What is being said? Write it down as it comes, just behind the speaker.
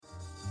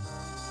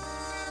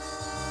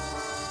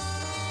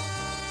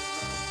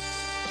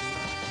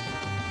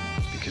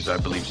because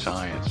I believe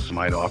science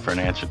might offer an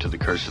answer to the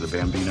curse of the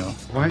Bambino.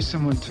 Why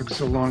someone took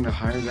so long to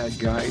hire that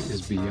guy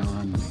is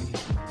beyond me.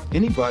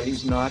 Anybody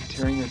who's not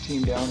tearing their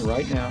team down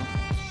right now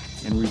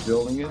and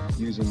rebuilding it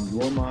using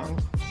your model,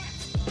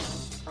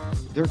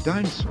 they're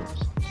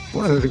dinosaurs.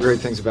 One of the great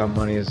things about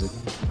money is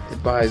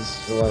it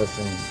buys a lot of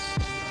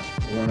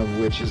things. One of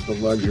which is the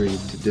luxury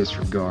to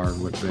disregard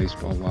what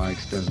baseball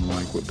likes, doesn't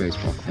like, what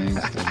baseball thinks,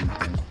 doesn't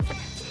think.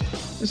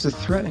 This is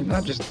threatening,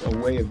 not just a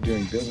way of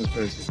doing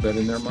business, but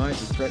in their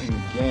minds, it's threatening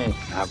the game.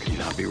 How can you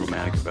not be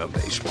romantic about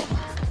baseball?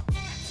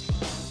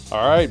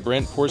 All right,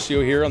 Brent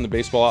Porcio here on the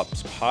Baseball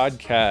Ops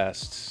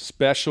Podcast.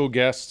 Special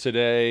guest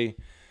today,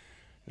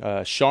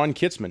 Sean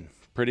Kitzman.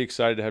 Pretty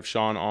excited to have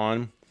Sean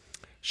on.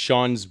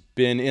 Sean's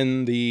been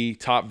in the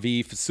Top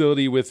V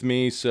facility with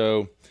me,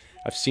 so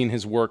I've seen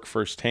his work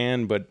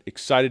firsthand, but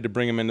excited to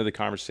bring him into the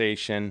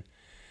conversation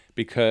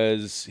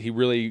because he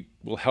really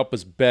will help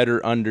us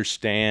better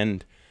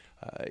understand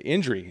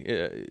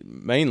injury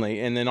mainly,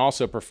 and then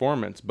also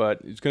performance.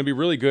 But it's going to be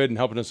really good in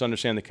helping us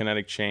understand the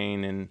kinetic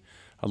chain and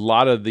a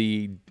lot of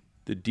the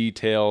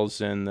details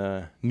and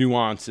the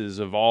nuances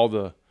of all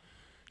the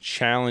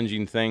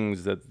challenging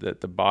things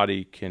that the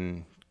body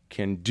can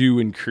do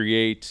and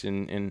create,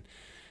 and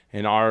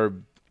our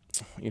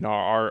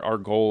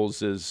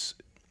goals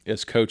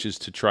as coaches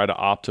to try to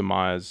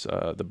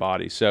optimize the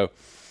body. So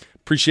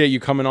appreciate you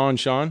coming on,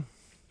 Sean.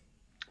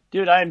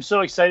 Dude, I am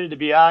so excited to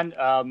be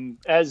on.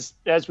 As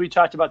we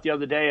talked about the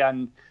other day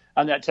on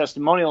that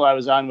testimonial I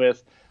was on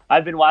with,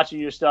 I've been watching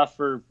your stuff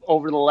for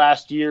over the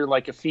last year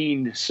like a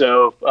fiend.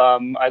 So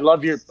I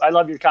love your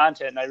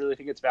content, and I really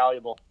think it's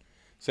valuable.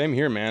 Same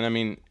here, man. I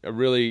mean, I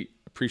really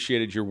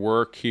appreciated your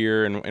work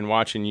here, and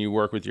watching you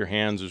work with your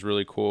hands was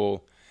really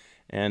cool.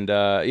 And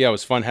it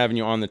was fun having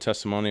you on the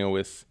testimonial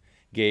with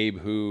Gabe,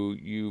 who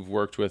you've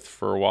worked with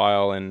for a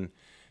while, and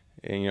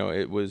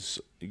it was,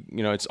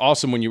 it's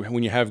awesome when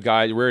you have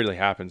guys. It rarely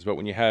happens, but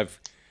when you have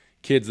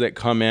kids that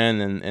come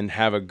in and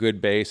have a good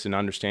base and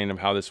understanding of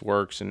how this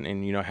works,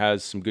 and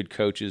has some good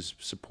coaches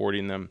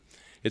supporting them,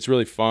 it's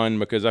really fun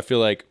because I feel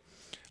like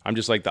I'm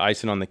just like the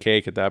icing on the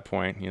cake at that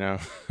point,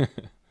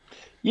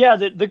 Yeah,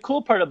 the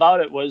cool part about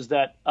it was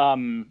that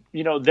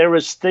there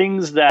was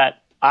things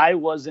that I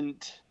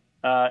wasn't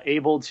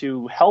able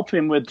to help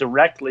him with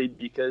directly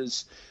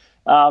because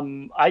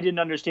I didn't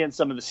understand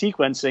some of the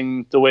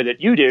sequencing the way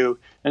that you do.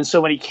 And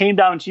so when he came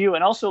down to you,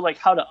 and also like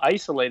how to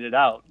isolate it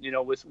out,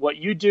 with what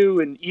you do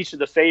in each of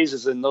the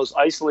phases and those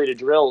isolated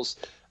drills,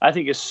 I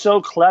think is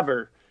so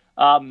clever.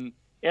 And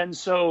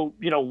so,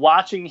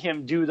 watching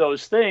him do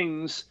those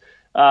things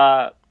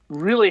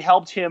really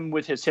helped him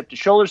with his hip to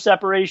shoulder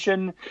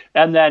separation,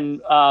 and then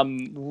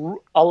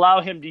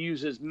allow him to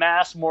use his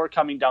mass more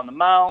coming down the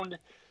mound.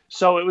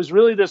 So it was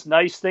really this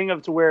nice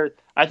thing to where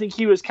I think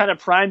he was kind of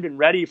primed and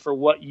ready for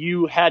what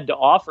you had to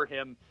offer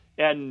him.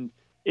 And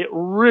it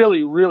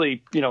really,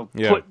 really,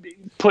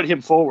 put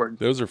him forward.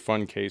 Those are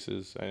fun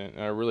cases.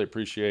 And I really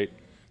appreciate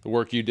the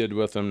work you did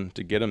with him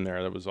to get him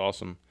there. That was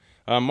awesome.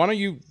 Why don't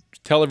you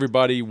tell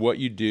everybody what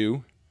you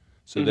do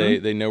so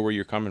they know where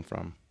you're coming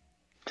from?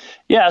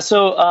 Yeah.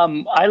 So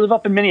I live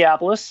up in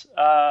Minneapolis.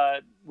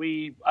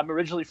 I'm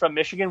originally from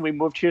Michigan. We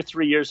moved here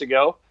 3 years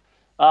ago.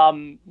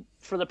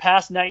 For the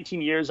past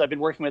 19 years, I've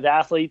been working with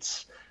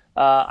athletes.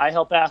 I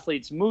help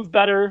athletes move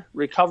better,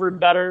 recover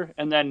better,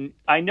 and then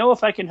I know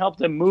if I can help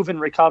them move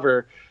and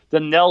recover,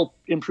 then they'll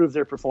improve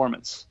their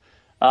performance.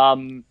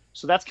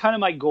 So that's kind of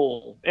my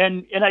goal.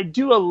 And I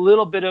do a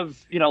little bit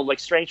of, like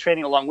strength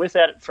training along with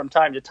that from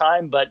time to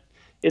time, but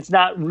it's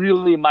not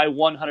really my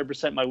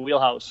 100% my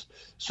wheelhouse.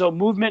 So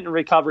movement and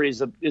recovery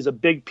is a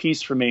big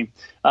piece for me.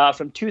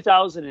 From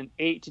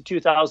 2008 to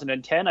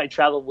 2010, I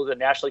traveled with a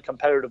nationally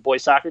competitive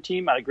boys soccer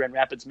team out of Grand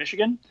Rapids,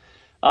 Michigan.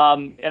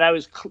 And I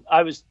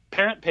was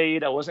parent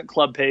paid. I wasn't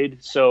club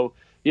paid. So,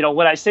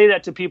 when I say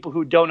that to people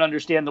who don't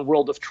understand the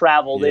world of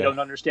travel, they don't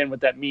understand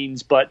what that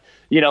means. But,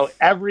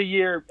 every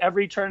year,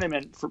 every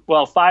tournament,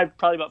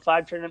 probably about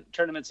five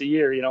tournaments a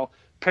year,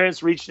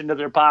 parents reached into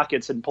their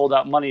pockets and pulled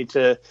out money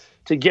to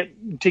get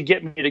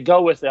me to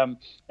go with them.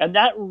 And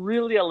that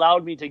really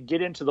allowed me to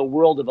get into the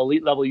world of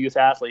elite level youth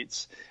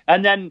athletes,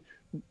 and then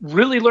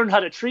really learn how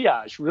to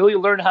triage, really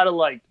learn how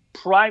to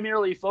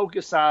primarily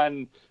focus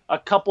on a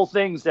couple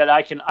things that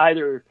I can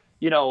either,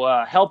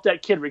 help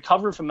that kid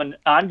recover from an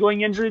ongoing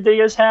injury that he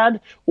has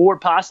had, or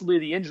possibly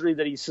the injury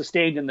that he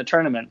sustained in the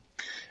tournament.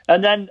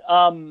 And then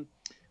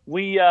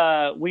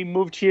we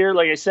moved here,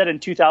 like I said, in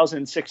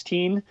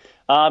 2016.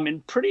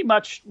 And pretty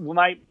much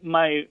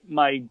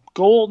my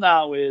goal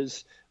now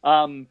is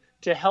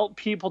to help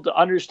people to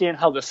understand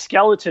how the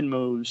skeleton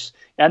moves,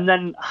 and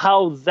then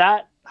how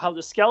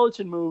the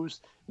skeleton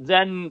moves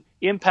then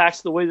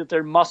impacts the way that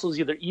their muscles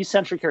either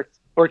eccentric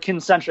or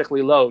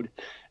concentrically load.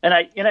 And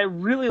I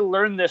really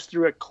learned this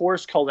through a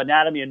course called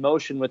Anatomy in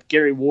Motion with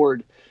Gary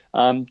Ward.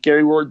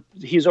 Gary Ward,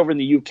 he's over in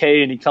the UK,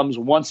 and he comes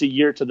once a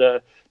year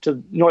to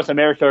North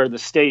America or the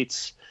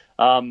States.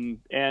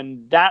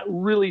 And that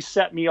really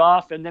set me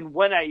off. And then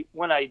when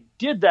I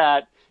did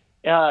that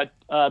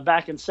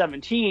back in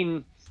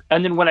 2017,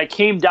 and then when I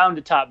came down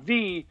to Top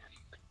V,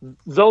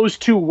 those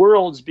two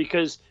worlds,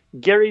 because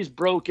Gary's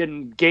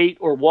broken gait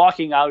or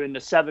walking out into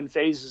 7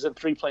 phases and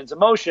 3 planes of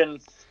motion,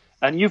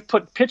 and you've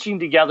put pitching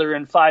together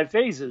in 5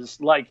 phases.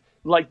 Like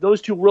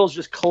those two worlds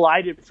just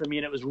collided for me,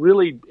 and it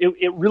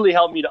really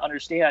helped me to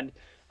understand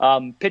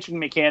pitching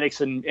mechanics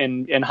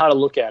and how to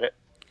look at it.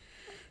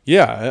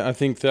 Yeah, I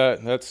think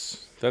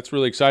that's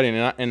really exciting,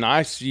 and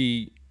I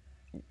see,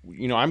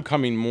 I'm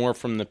coming more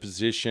from the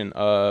position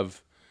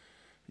of,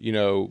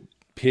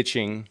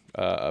 pitching,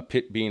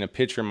 being a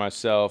pitcher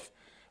myself,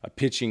 a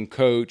pitching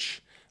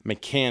coach,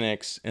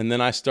 mechanics, and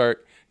then I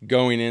start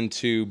going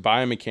into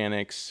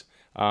biomechanics,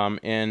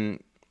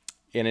 and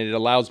it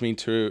allows me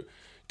to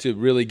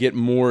really get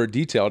more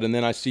detailed. And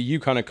then I see you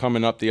kind of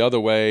coming up the other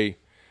way,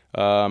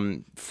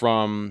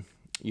 from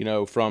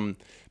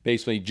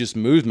basically just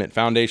movement,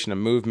 foundation of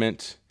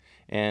movement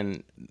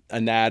and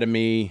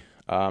anatomy,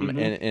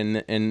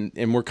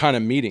 and we're kind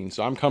of meeting.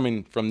 So I'm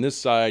coming from this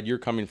side, you're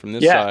coming from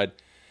this side,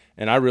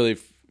 and I really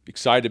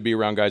excited to be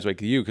around guys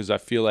like you, because I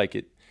feel like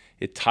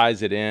it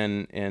ties it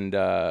in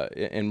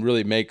and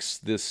really makes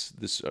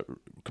this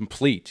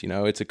complete.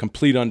 It's a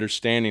complete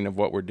understanding of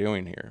what we're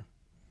doing here.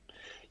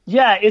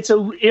 Yeah,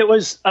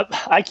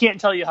 I can't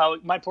tell you how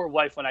my poor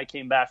wife, when I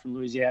came back from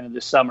Louisiana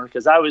this summer,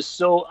 because I was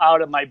so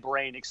out of my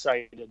brain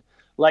excited.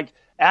 Like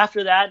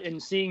after that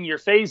and seeing your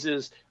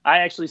phases, I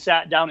actually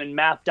sat down and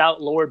mapped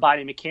out lower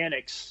body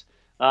mechanics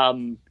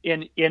in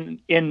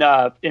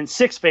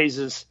 6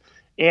 phases,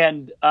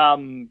 and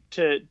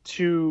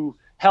to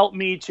help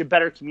me to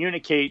better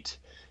communicate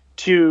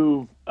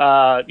to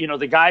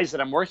the guys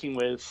that I'm working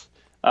with.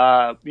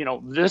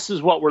 This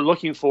is what we're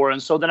looking for.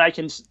 And so then I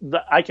can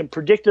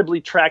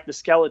predictably track the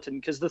skeleton,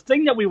 because the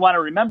thing that we want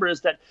to remember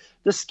is that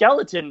the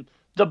skeleton,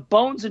 the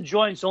bones and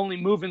joints only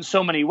move in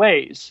so many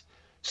ways.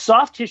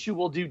 Soft tissue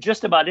will do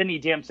just about any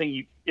damn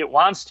thing it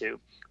wants to,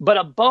 but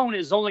a bone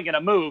is only going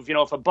to move.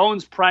 If a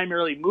bone's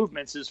primarily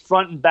movements is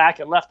front and back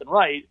and left and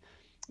right,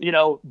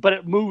 but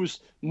it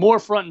moves more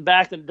front and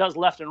back than it does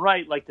left and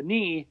right, like the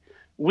knee.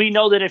 We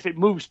know that if it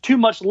moves too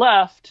much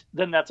left,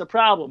 then that's a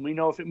problem. We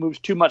know if it moves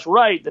too much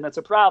right, then it's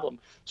a problem.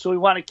 So we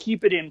want to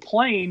keep it in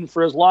plane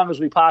for as long as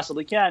we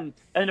possibly can.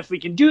 And if we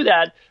can do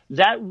that,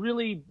 that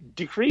really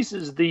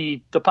decreases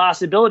the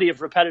possibility of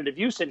repetitive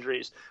use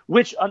injuries,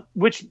 which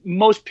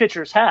most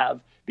pitchers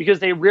have, because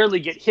they rarely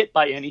get hit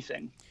by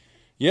anything.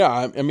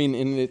 Yeah, I mean,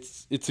 and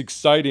it's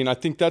exciting. I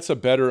think that's a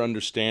better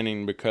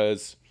understanding,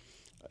 because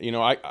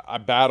I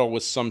battle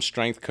with some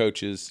strength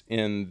coaches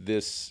in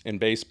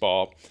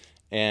baseball.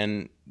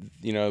 And,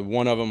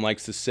 one of them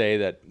likes to say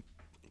that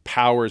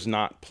power is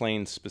not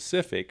plane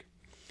specific.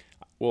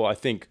 Well, I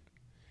think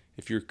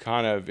if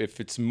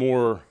it's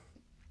more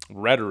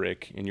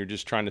rhetoric and you're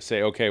just trying to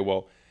say, okay,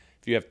 well,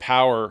 if you have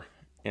power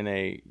in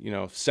a,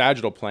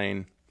 sagittal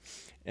plane,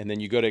 and then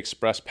you go to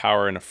express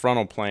power in a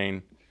frontal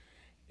plane,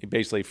 it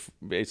basically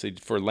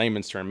for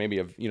layman's term, maybe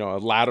a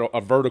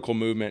vertical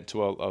movement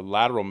to a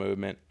lateral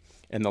movement,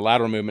 and the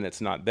lateral movement,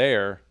 it's not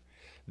there,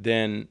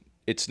 then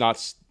it's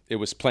not. It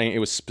was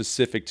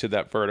specific to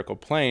that vertical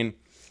plane.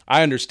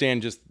 I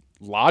understand just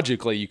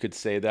logically you could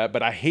say that,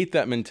 but I hate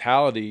that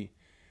mentality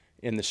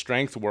in the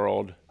strength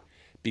world,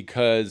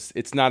 because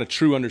it's not a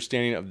true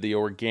understanding of the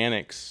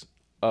organics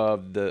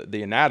of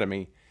the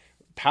anatomy.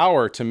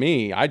 Power, to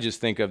me, I just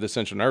think of the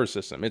central nervous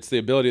system. It's the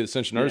ability of the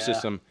central nervous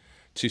system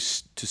to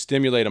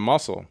stimulate a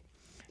muscle.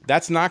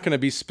 That's not going to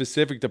be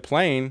specific to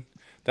plane.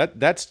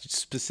 That's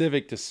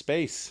specific to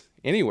space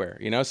anywhere,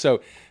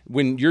 So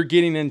when you're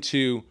getting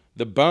into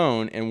the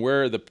bone and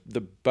where the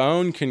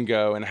bone can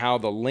go and how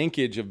the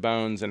linkage of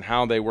bones and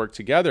how they work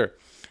together,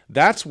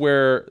 that's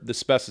where the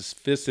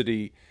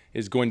specificity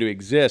is going to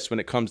exist when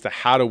it comes to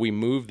how do we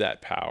move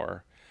that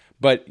power.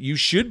 But you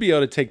should be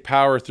able to take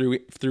power through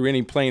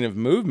any plane of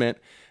movement,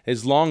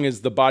 as long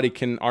as the body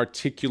can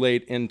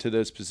articulate into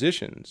those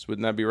positions.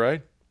 Wouldn't that be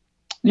right?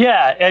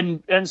 Yeah,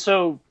 and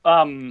so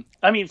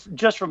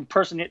just from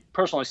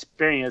personal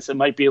experience, it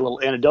might be a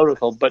little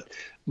anecdotal,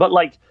 but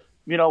like,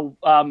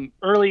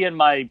 early in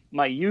my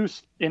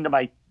youth, into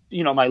my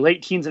my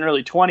late teens and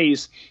early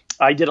 20s,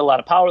 I did a lot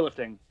of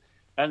powerlifting,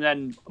 and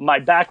then my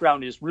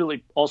background is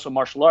really also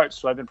martial arts.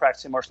 So I've been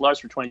practicing martial arts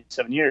for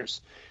 27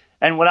 years,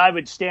 and when I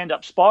would stand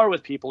up spar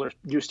with people or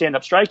do stand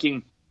up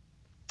striking,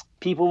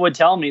 people would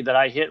tell me that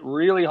I hit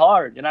really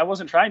hard, and I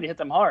wasn't trying to hit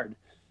them hard.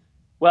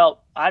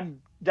 Well,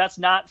 that's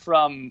not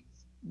from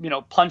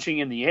punching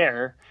in the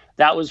air.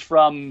 That was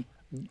from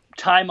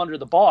time under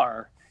the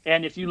bar.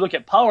 And if you look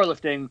at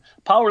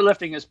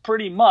powerlifting is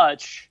pretty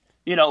much,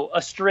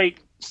 a straight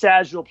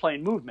sagittal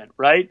plane movement,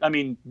 right? I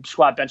mean,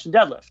 squat, bench, and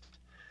deadlift.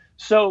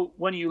 So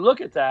when you look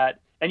at that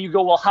and you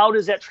go, well, how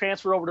does that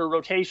transfer over to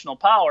rotational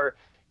power?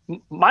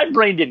 My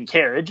brain didn't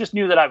care. It just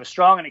knew that I was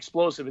strong and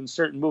explosive in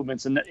certain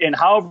movements, and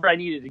however I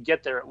needed to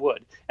get there, it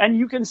would. And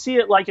you can see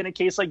it like in a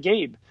case like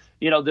Gabe,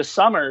 this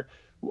summer.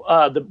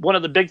 One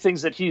of the big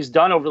things that he's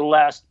done over the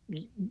last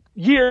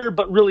year,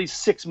 but really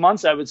 6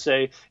 months, I would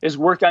say, is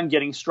work on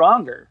getting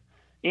stronger.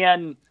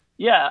 And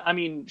yeah, I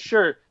mean,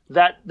 sure,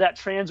 that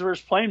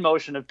transverse plane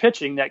motion of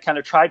pitching, that kind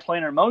of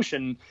triplanar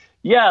motion,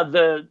 yeah,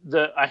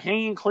 a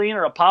hanging clean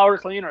or a power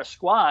clean or a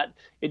squat,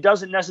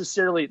 that's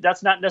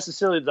not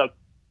necessarily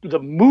the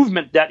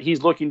movement that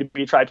he's looking to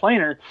be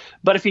triplanar.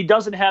 But if he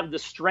doesn't have the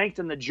strength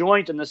in the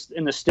joint and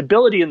the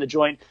stability in the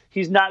joint,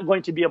 he's not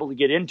going to be able to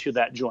get into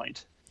that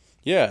joint.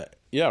 Yeah,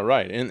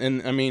 right.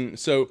 And I mean,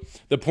 so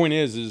the point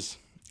is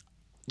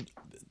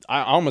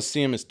I almost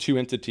see them as two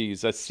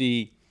entities. I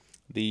see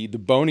the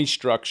bony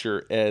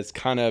structure as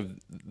kind of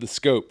the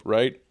scope,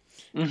 right?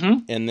 Mm-hmm.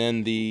 And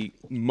then the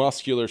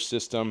muscular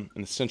system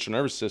and the central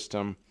nervous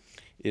system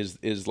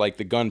is like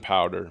the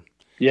gunpowder.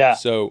 Yeah.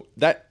 So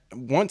that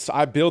once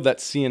I build that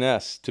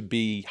CNS to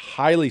be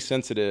highly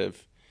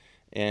sensitive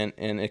and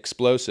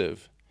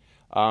explosive,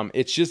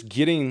 it's just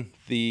getting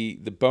the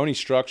bony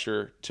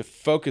structure to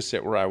focus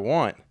it where I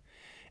want.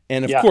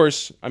 And of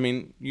course, I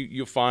mean,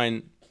 you'll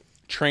find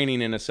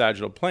training in a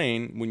sagittal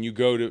plane, when you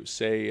go to,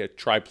 say, a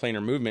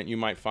triplanar movement, you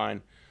might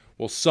find,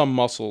 well, some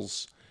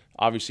muscles,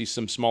 obviously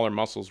some smaller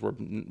muscles were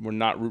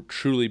not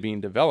truly being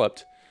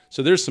developed.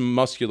 So there's some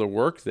muscular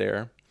work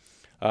there.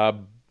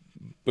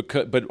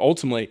 But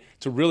ultimately,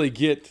 to really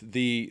get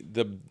the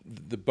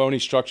bony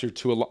structure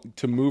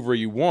to move where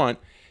you want,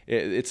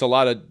 it's a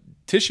lot of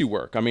tissue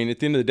work. I mean,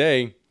 at the end of the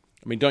day,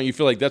 I mean, don't you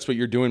feel like that's what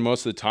you're doing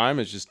most of the time,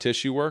 is just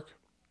tissue work?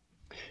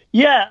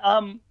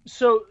 Yeah.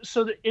 So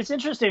it's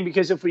interesting,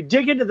 because if we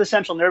dig into the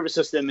central nervous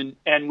system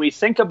and we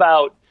think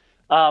about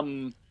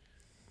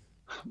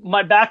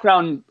my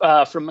background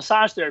from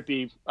massage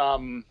therapy,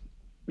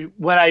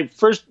 when I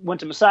first went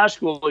to massage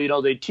school,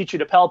 they teach you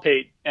to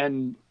palpate,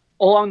 and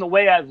along the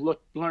way, I've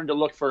learned to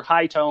look for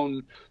high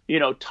tone,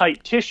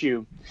 tight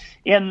tissue.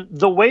 And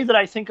the way that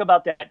I think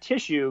about that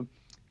tissue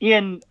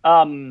in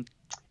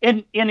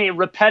a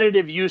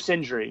repetitive use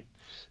injury.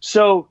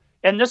 So,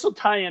 and this will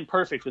tie in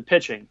perfect with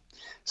pitching.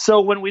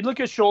 So when we look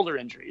at shoulder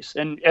injuries,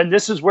 and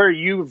this is where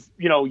you're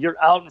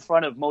out in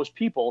front of most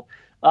people.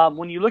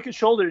 When you look at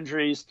shoulder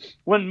injuries,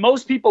 when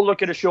most people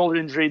look at a shoulder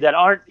injury that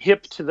aren't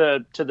hip to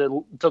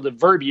the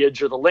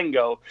verbiage or the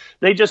lingo,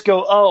 they just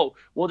go, oh,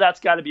 well, that's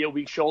got to be a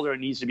weak shoulder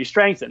and needs to be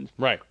strengthened.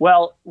 Right.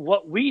 Well,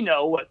 what we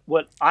know,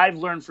 what I've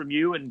learned from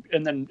you, and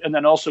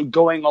then also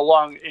going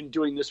along and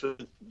doing this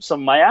with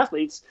some of my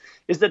athletes,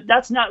 is that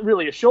that's not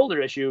really a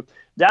shoulder issue.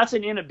 That's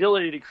an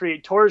inability to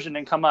create torsion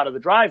and come out of the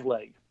drive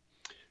leg.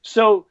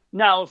 So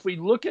now if we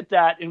look at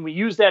that and we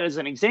use that as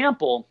an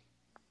example,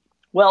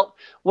 well,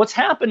 what's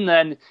happened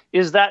then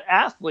is that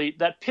athlete,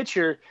 that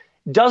pitcher,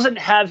 doesn't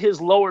have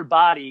his lower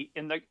body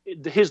in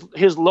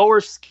his lower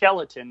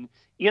skeleton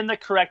in the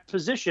correct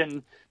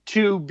position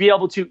to be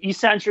able to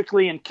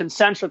eccentrically and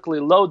concentrically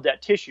load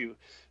that tissue.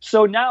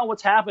 So now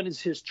what's happened is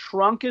his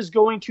trunk is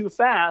going too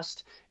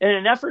fast, and in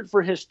an effort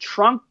for his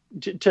trunk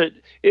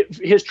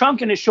his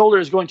trunk and his shoulder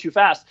is going too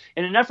fast.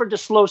 In an effort to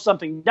slow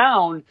something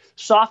down,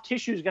 soft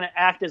tissue is going to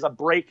act as a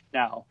brake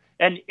now.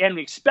 And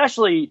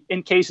especially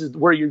in cases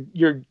where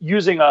you're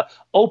using a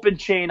open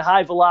chain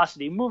high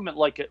velocity movement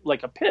like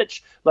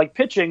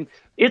pitching,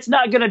 it's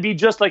not going to be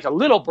just like a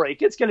little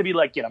brake. It's going to be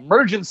like an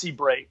emergency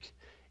brake.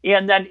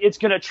 And then it's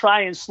going to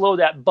try and slow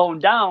that bone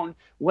down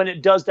when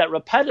it does that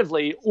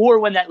repetitively, or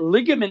when that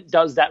ligament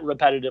does that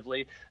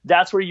repetitively.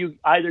 That's where you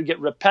either get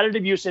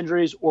repetitive use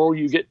injuries or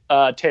you get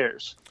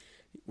tears.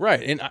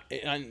 Right.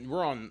 And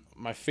we're on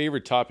my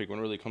favorite topic when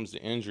it really comes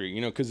to injury,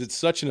 because it's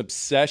such an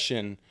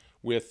obsession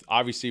with,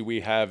 obviously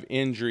we have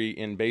injury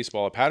in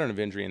baseball, a pattern of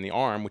injury in the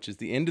arm, which is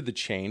the end of the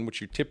chain, which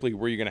you're typically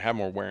where you're going to have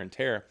more wear and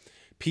tear.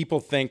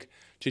 People think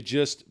to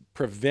just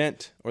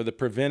prevent, or the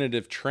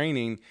preventative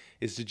training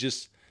is to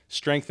just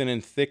strengthen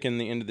and thicken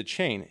the end of the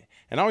chain.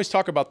 And I always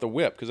talk about the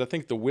whip, because I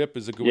think the whip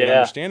is a good way to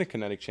understand a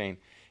kinetic chain.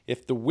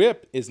 If the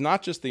whip is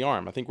not just the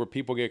arm, I think where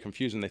people get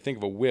confused when they think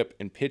of a whip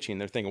in pitching,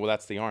 they're thinking, well,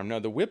 that's the arm.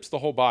 No, the whip's the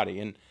whole body.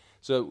 And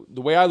so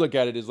the way I look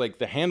at it is like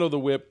the handle of the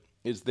whip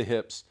is the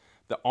hips.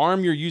 The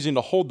arm you're using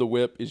to hold the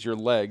whip is your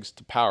legs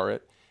to power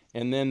it.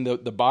 And then the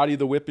body of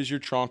the whip is your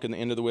trunk, and the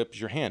end of the whip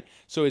is your hand.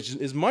 So it's,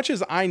 as much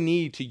as I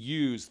need to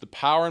use the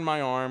power in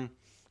my arm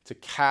to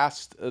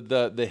cast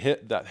the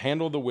hit, that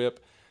handle of the whip,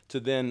 to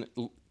then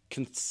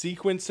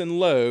sequence and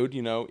load,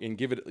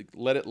 and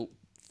let it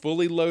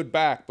fully load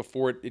back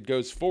before it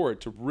goes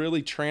forward to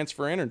really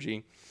transfer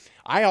energy.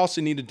 I also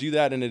need to do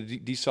that in a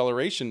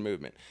deceleration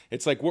movement.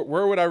 It's like,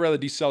 where would I rather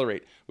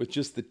decelerate? With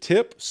just the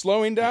tip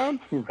slowing down,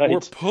 right, or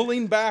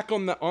pulling back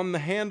on the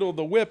handle of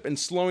the whip and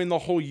slowing the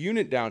whole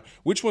unit down?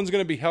 Which one's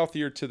going to be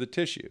healthier to the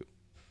tissue?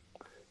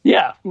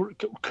 Yeah,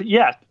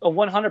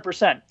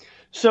 100%.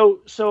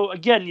 So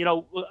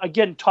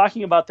again,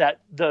 talking about that,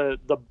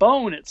 the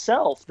bone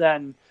itself,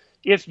 then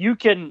if you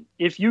can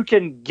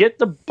get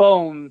the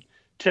bone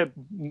to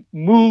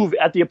move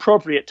at the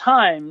appropriate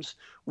times,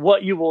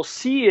 what you will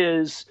see,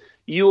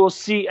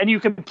 and you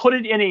can put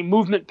it in a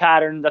movement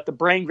pattern that the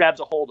brain grabs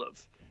a hold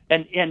of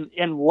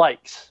and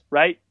likes,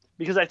 right?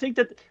 Because I think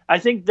that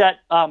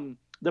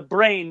the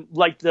brain,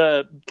 like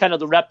the kind of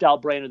the reptile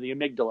brain or the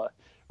amygdala,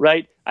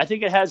 right? I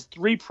think it has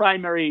three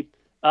primary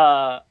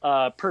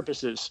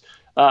purposes: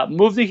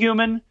 move the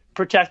human,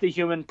 protect the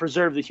human,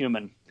 preserve the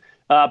human.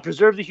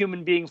 Preserve the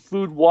human being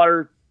food,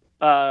 water,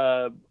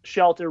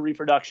 shelter,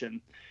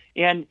 reproduction.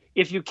 And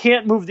if you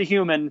can't move the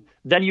human,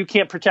 then you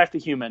can't protect the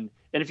human.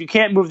 And if you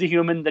can't move the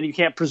human, then you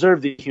can't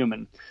preserve the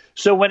human.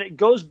 So when it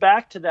goes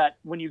back to that,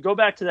 when you go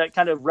back to that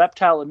kind of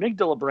reptile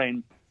amygdala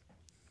brain,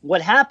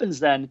 what happens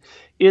then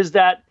is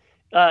that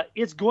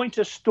it's going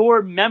to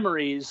store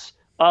memories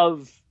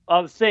of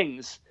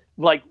things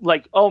like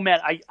oh man,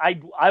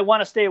 I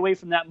want to stay away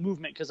from that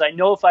movement because I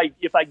know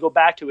if I go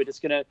back to it,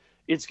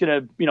 it's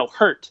gonna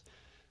hurt.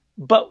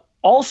 But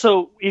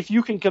also, if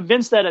you can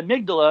convince that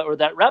amygdala or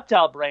that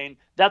reptile brain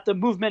that the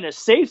movement is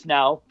safe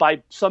now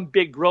by some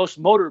big gross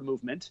motor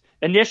movement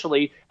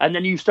initially, and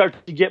then you start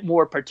to get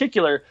more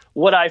particular,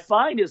 what I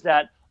find is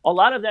that a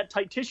lot of that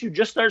tight tissue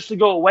just starts to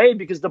go away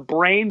because the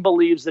brain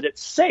believes that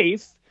it's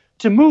safe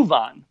to move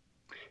on.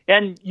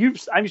 And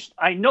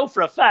I know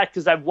for a fact,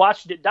 because I've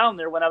watched it down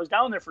there when I was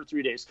down there for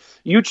 3 days,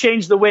 you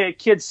change the way a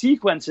kid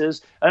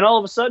sequences, and all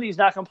of a sudden he's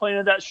not complaining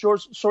of that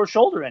sore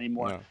shoulder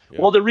anymore. No, yeah.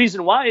 Well, the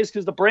reason why is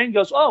because the brain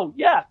goes, oh,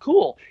 yeah,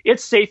 cool.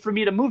 It's safe for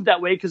me to move that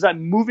way because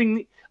I'm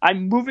moving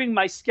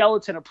my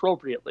skeleton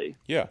appropriately.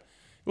 Yeah.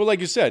 Well,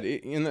 like you said,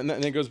 and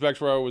it goes back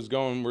to where I was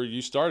going, where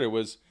you started,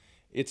 was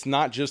it's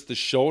not just the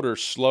shoulder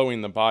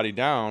slowing the body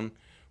down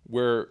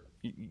where,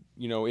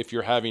 if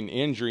you're having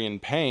injury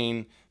and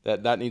pain,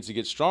 that needs to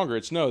get stronger.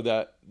 It's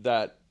that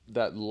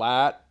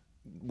lat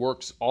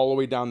works all the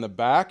way down the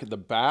back. The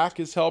back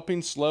is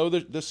helping slow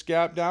the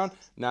scap down.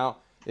 Now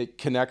it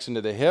connects into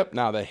the hip.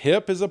 Now the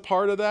hip is a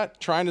part of that,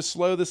 trying to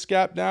slow the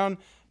scap down.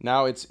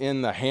 Now it's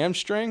in the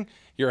hamstring.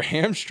 Your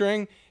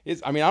hamstring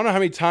is, I don't know how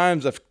many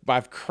times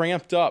I've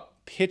cramped up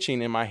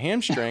pitching in my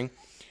hamstring,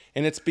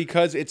 and it's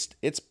because it's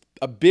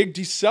a big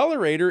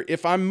decelerator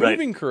if I'm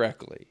moving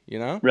correctly,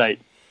 Right.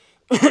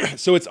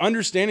 So it's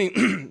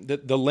understanding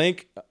the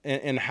link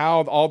and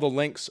how all the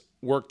links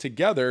work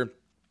together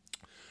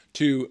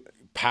to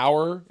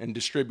power and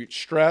distribute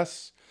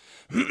stress.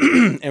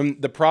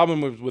 And the problem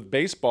with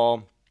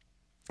baseball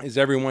is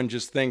everyone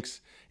just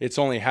thinks it's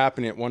only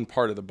happening at one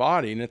part of the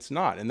body, and it's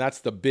not. And that's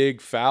the big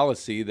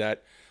fallacy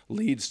that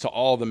leads to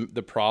all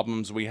the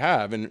problems we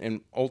have,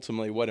 and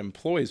ultimately what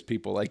employs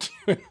people like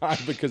you and I,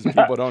 because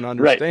people don't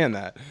understand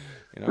that.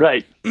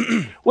 Right.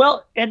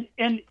 Well, and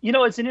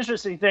it's an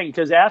interesting thing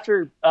because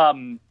after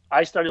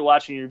I started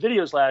watching your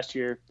videos last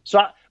year,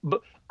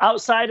 but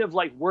outside of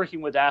like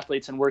working with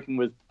athletes and working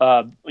with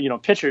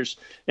pitchers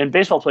and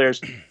baseball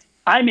players,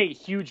 I'm a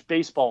huge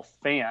baseball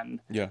fan.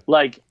 Yeah.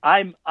 Like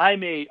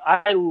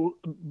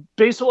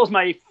baseball is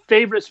my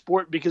favorite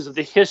sport because of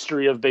the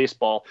history of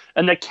baseball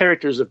and the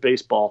characters of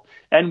baseball.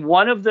 And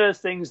one of the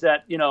things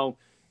that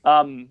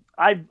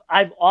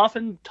I've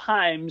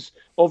oftentimes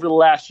over the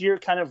last year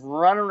kind of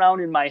run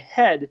around in my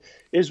head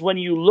is when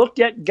you looked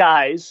at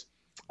guys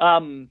like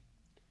in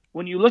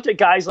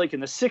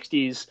the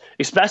 60s,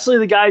 especially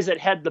the guys that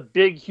had the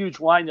big, huge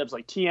windups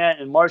like Tient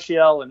and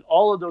Martial and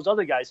all of those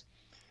other guys,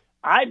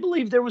 I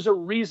believe there was a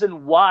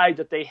reason why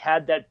that they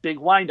had that big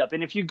windup.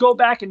 And if you go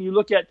back and you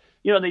look at,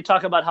 they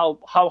talk about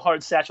how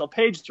hard Satchel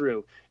Paige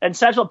threw. And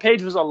Satchel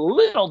Paige was a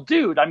little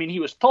dude. He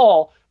was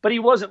tall, but he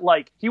wasn't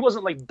like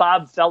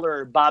Bob Feller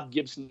or Bob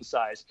Gibson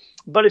size.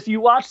 But if you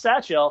watch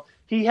Satchel,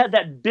 he had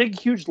that big,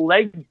 huge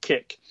leg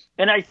kick.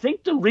 And I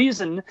think the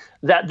reason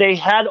that they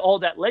had all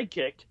that leg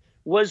kick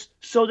was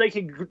so they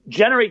could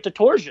generate the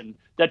torsion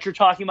that you're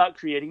talking about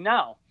creating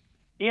now.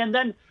 And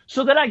then,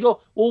 so then I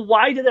go, well,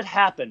 why did it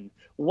happen?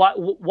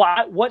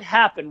 What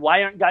happened?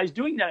 Why aren't guys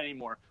doing that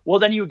anymore? Well,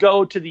 then you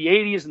go to the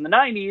 80s and the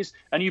 90s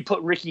and you put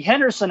Rickey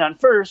Henderson on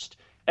first,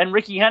 and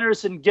Rickey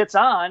Henderson gets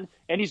on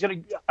and he's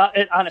going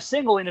to on a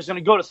single and is going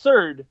to go to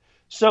third.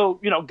 So,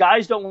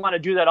 guys don't want to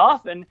do that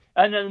often.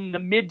 And then in the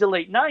mid to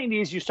late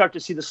 90s, you start to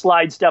see the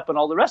slide step and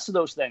all the rest of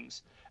those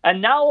things.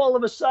 And now all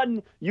of a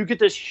sudden you get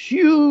this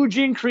huge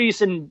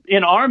increase in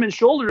arm and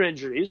shoulder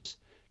injuries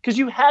because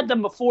you had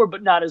them before,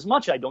 but not as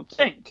much, I don't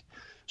think.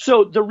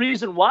 So the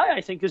reason why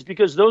I think is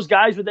because those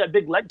guys with that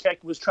big leg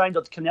kick was trying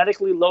to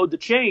kinetically load the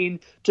chain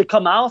to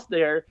come out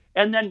there.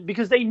 And then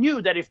because they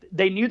knew that if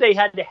they knew they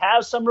had to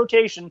have some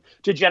rotation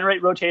to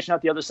generate rotation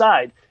out the other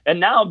side. And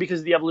now because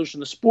of the evolution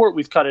of the sport,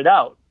 we've cut it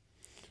out.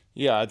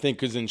 Yeah, I think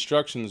because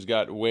instruction has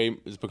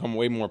become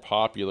way more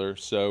popular.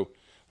 So,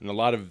 and a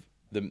lot of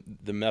the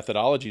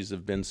methodologies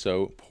have been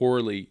so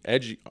poorly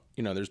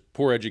there's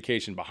poor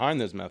education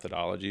behind those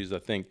methodologies. I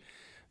think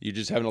you're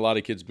just having a lot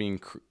of kids being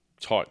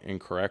taught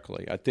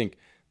incorrectly. I think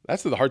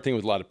that's the hard thing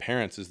with a lot of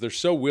parents is they're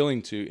so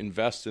willing to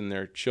invest in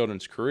their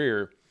children's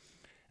career,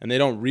 and they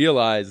don't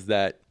realize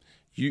that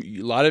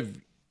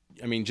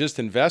just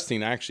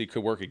investing actually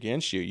could work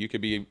against you. You could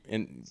be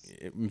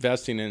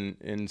investing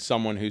in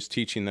someone who's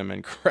teaching them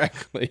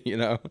incorrectly,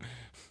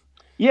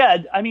 Yeah,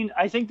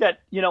 I think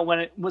that,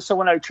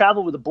 when I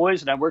traveled with the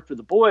boys and I worked with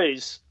the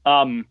boys,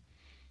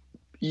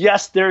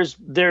 yes, there's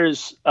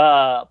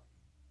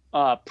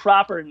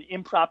proper and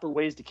improper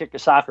ways to kick a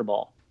soccer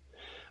ball.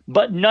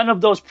 But none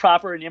of those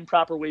proper and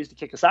improper ways to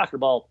kick a soccer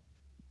ball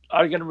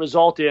are going to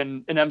result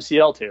in an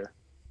MCL tear.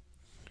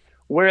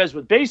 Whereas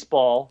with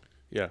baseball,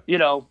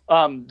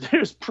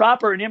 there's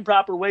proper and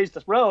improper ways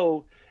to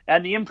throw,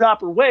 And the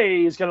improper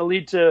way is going to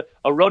lead to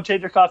a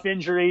rotator cuff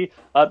injury,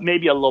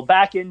 maybe a low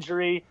back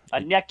injury, a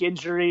neck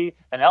injury,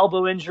 an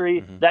elbow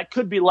injury that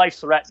could be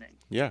life-threatening.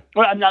 Yeah.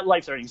 Or I'm not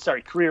life-threatening,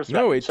 sorry,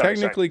 career-threatening. No, it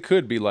technically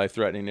could be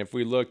life-threatening if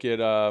we look at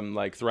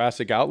like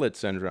thoracic outlet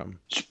syndrome.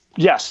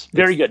 Yes,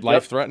 very good.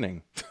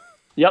 Life-threatening.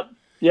 Yep.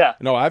 Yeah.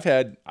 No, I've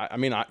had. I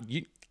mean, I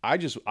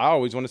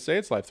always want to say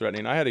it's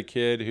life-threatening. I had a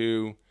kid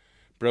who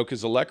broke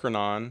his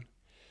olecranon,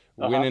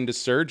 went into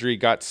surgery,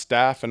 got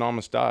staph, and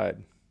almost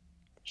died.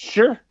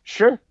 Sure.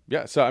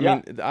 Yeah. So I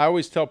mean, I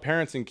always tell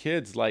parents and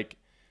kids, like,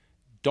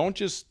 don't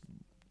just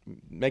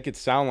make it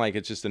sound like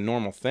it's just a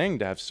normal thing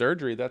to have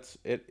surgery. That's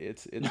it.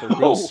 It's a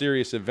real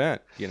serious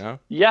event, you know?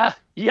 Yeah.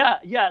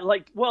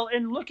 Like, well,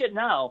 and look at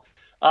now.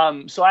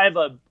 So I have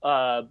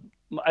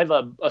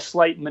a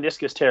slight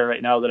meniscus tear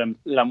right now that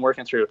I'm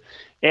working through,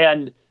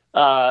 and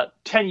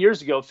 10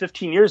 years ago,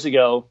 15 years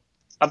ago,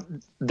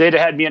 they'd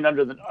have had me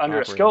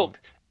under a scope.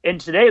 And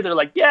today they're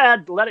like, yeah,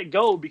 let it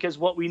go, because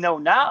what we know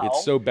now,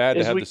 it's so bad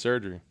to have the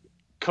surgery.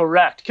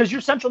 Correct. Because your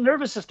central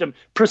nervous system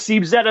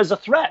perceives that as a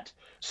threat.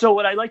 So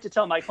what I like to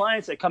tell my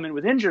clients that come in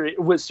with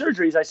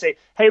surgeries, I say,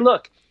 hey,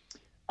 look,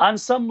 on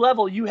some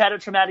level, you had a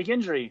traumatic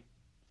injury,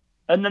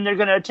 and then they're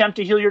going to attempt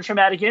to heal your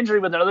traumatic injury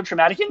with another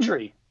traumatic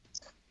injury.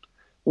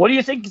 What do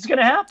you think is going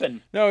to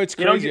happen? No, it's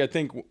crazy. I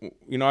think,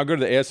 I go to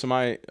the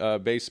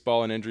ASMI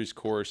baseball and injuries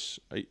course.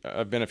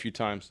 I've been a few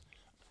times,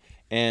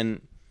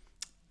 and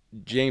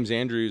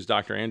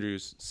Dr.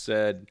 Andrews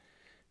said,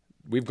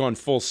 we've gone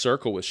full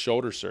circle with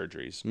shoulder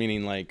surgeries,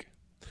 meaning like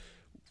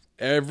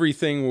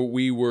everything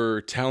we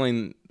were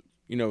telling,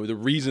 the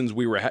reasons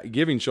we were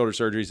giving shoulder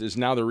surgeries is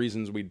now the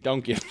reasons we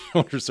don't give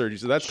shoulder surgery.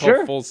 So that's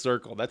called full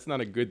circle. That's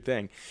not a good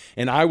thing.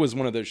 And I was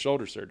one of those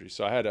shoulder surgeries.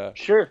 So I had a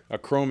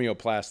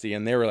chromioplasty,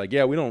 and they were like,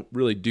 yeah, we don't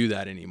really do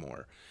that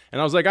anymore. And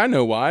I was like, I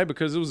know why,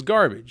 because it was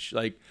garbage.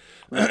 Like,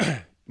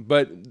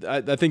 but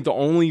I think the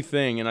only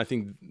thing, and I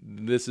think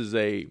this is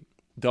a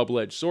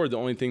double-edged sword, the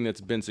only thing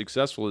that's been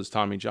successful is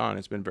Tommy John.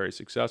 It's been very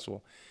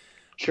successful.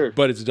 Sure.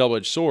 But it's a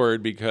double-edged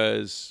sword,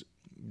 because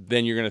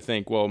then you're going to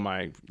think, well,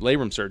 my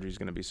labrum surgery is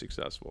going to be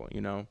successful,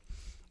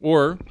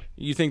 or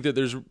you think that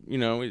there's,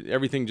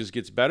 everything just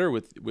gets better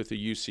with a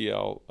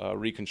UCL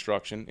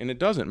reconstruction, and it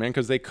doesn't, man,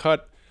 because they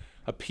cut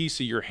a piece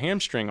of your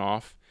hamstring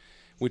off,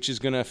 which is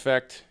going to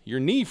affect your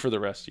knee for the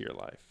rest of your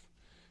life.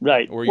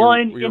 Right. Or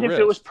and if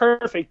it was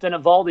perfect, then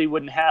Evaldi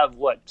wouldn't have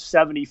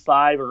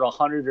 75 or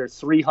 100 or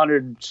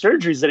 300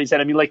 surgeries that he's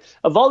had. I mean, like,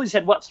 Evaldi's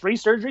had 3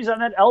 surgeries on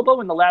that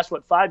elbow in the last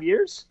 5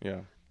 years? Yeah.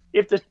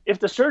 If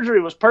the surgery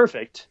was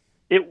perfect,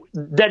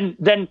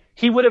 then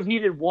he would have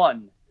needed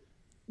 1.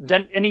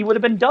 And he would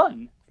have been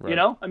done. Right.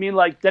 I mean,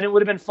 like, then it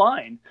would have been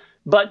fine.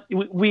 But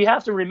we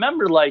have to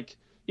remember, like,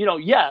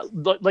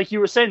 like you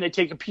were saying, they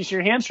take a piece of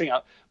your hamstring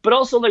out, but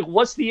also, like,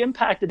 what's the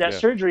impact of that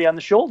surgery on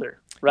the shoulder?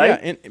 Right.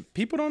 Yeah, and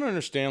people don't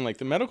understand, like,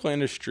 the medical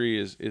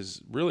industry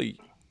is really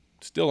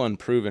still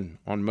unproven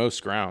on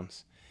most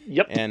grounds.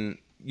 Yep. And,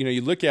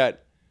 you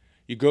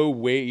go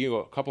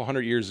a couple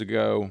hundred years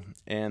ago,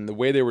 and the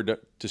way they were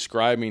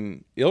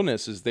describing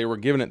illness is they were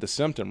giving it the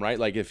symptom, right?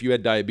 Like, if you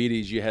had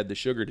diabetes, you had the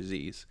sugar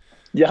disease.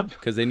 Yep.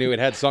 Because they knew it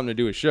had something to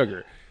do with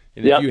sugar.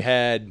 And yep.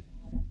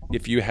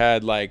 if you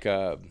had like,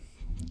 I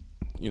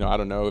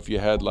don't know, if you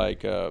had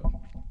like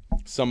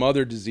some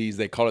other disease,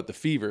 they called it the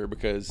fever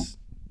because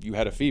you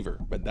had a fever,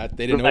 but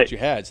they didn't know what you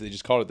had, so they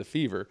just called it the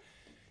fever.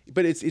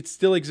 But it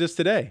still exists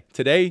today.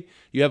 Today,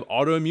 you have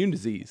autoimmune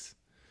disease.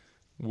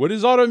 What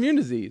is autoimmune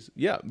disease?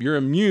 Yeah, your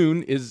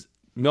immune is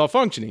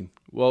malfunctioning.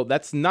 Well,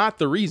 that's not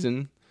the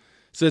reason.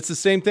 So it's the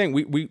same thing.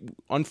 We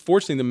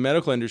unfortunately, the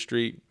medical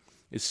industry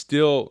is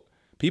still,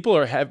 people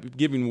are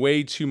giving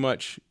way too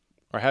much,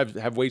 or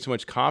have way too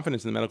much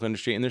confidence in the medical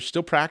industry, and they're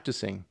still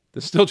practicing.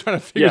 They're still trying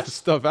to figure this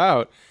stuff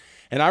out.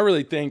 And I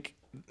really think,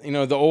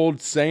 the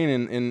old saying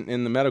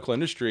in the medical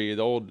industry,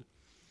 the old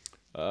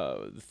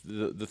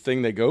the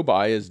thing they go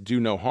by is do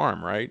no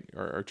harm, right?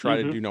 Or try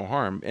to do no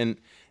harm. And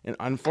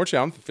unfortunately,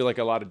 I don't feel like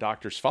a lot of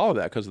doctors follow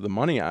that because of the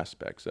money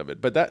aspects of it.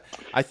 But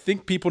I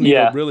think people need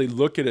to really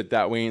look at it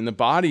that way. And the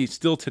body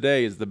still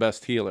today is the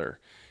best healer.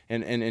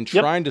 And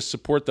trying to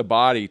support the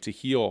body to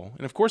heal.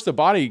 And of course, the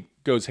body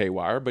goes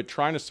haywire, but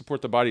trying to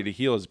support the body to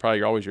heal is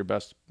probably always your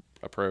best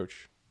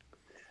approach.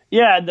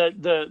 Yeah,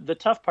 the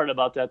tough part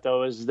about that,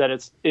 though, is that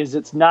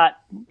it's not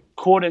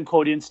quote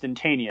unquote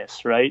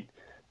instantaneous, right?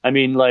 I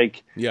mean,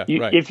 like,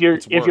 if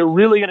you're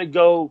really going to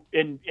go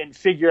and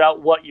figure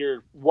out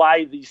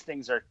why these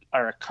things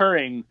are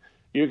occurring,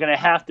 you're going to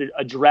have to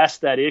address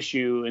that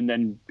issue and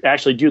then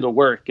actually do the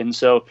work. And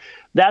so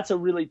that's a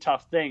really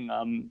tough thing,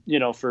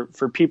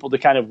 for people to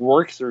kind of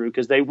work through,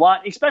 because they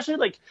want, especially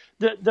like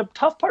the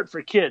tough part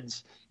for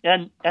kids.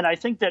 And I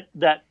think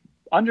that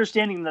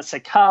understanding the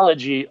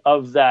psychology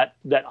of that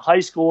high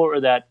school or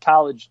that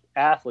college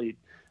athlete,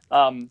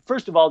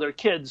 first of all, they're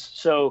kids.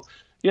 So,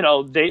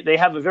 they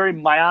have a very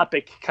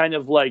myopic kind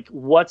of like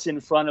what's in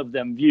front of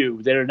them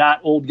view. They're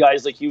not old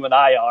guys like you and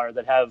I are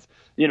that have,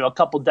 a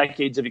couple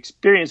decades of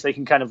experience. They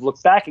can kind of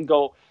look back and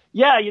go,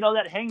 yeah,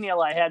 that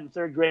hangnail I had in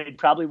third grade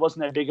probably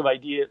wasn't that big of a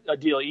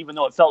deal, even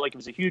though it felt like it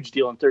was a huge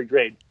deal in third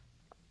grade.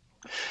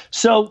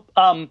 So,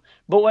 but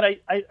what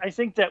I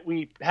think that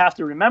we have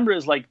to remember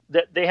is like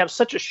that they have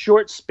such a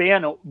short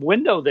span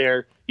window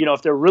there.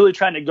 If they're really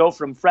trying to go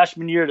from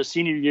freshman year to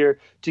senior year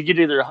to get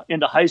either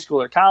into high school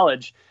or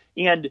college,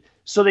 and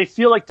so they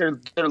feel like they're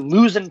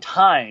losing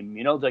time.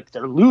 Like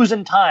they're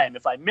losing time.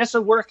 If I miss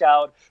a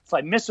workout, if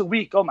I miss a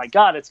week, oh my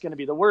God, it's going to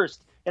be the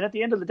worst. And at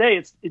the end of the day,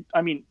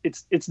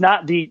 it's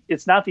not the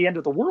end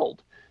of the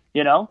world.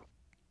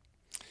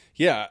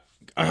 Yeah,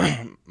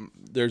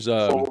 there's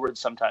forward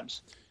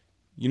sometimes.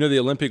 The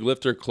Olympic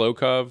lifter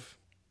Klokov?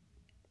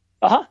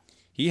 Uh-huh.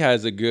 He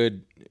has a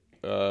good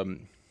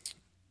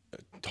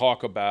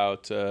talk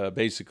about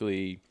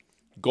basically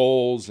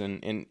goals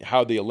and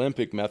how the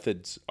Olympic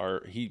methods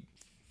are. He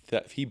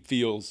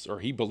feels, or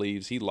he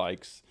believes, he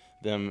likes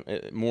them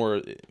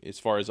more as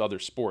far as other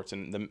sports,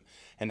 and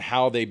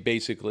how they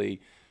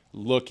basically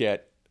look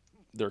at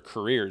their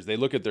careers. They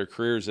look at their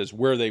careers as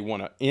where they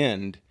want to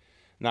end,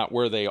 not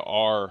where they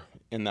are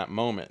in that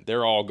moment.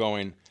 They're all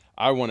going,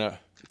 I want to,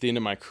 at the end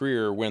of my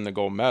career, win the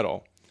gold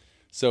medal.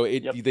 So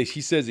he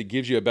says it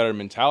gives you a better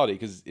mentality,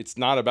 because it's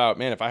not about,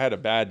 man, if I had a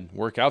bad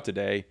workout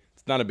today,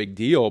 it's not a big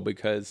deal,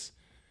 because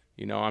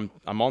I'm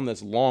on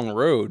this long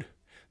road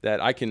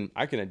that I can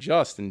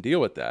adjust and deal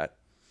with that.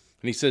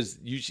 And he says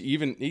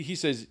he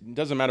says it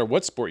doesn't matter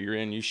what sport you're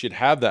in, you should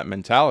have that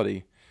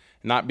mentality,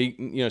 not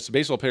be so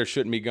baseball players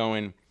shouldn't be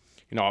going,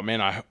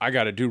 man, I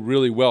got to do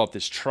really well at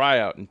this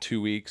tryout in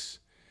 2 weeks,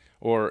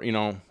 or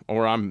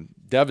I'm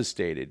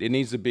devastated. It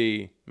needs to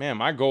be, man,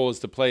 my goal is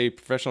to play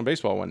professional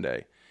baseball one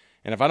day.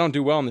 And if I don't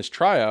do well in this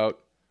tryout,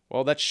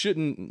 well, that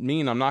shouldn't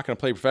mean I'm not going to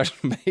play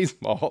professional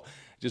baseball.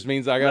 It just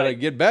means I got to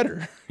get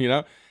better,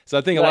 So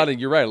I think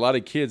you're right. A lot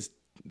of kids,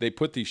 they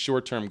put these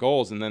short-term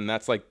goals, and then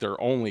that's like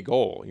their only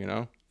goal,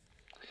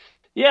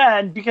 Yeah,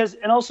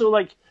 and also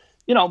like,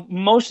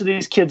 most of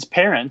these kids'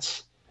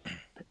 parents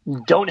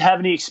don't have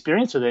any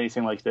experience with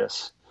anything like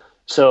this.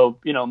 So,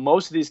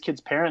 most of these kids'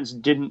 parents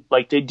didn't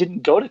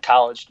go to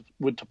college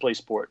to play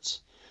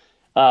sports.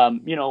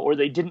 Or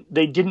they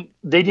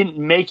didn't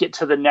make it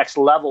to the next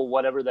level,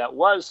 whatever that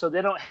was. So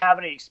they don't have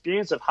any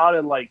experience of how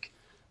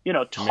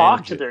to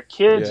talk to their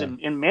kids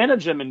and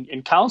manage them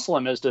and counsel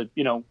them as to,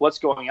 what's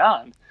going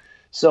on.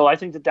 So I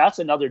think that's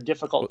another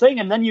difficult thing.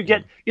 And then you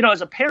get,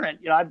 as a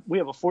parent, we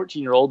have a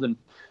 14-year-old, and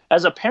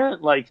as a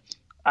parent,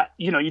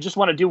 you just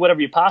want to do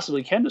whatever you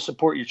possibly can to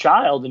support your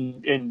child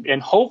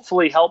and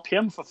hopefully help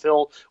him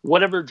fulfill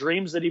whatever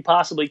dreams that he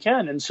possibly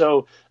can. And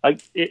so,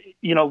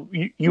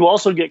 you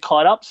also get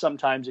caught up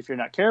sometimes, if you're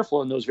not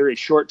careful, in those very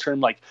short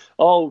term,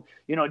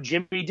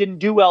 Jimmy didn't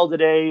do well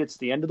today, it's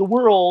the end of the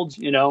world,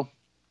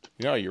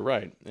 Yeah, you're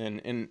right.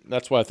 And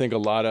that's why I think a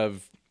lot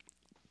of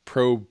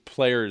pro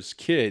players'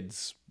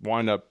 kids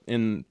wind up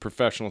in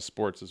professional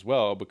sports as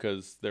well,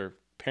 because their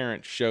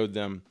parents showed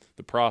them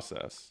the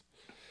process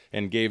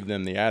and gave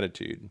them the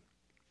attitude.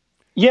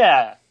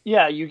 Yeah.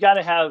 You got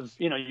to have,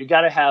 you just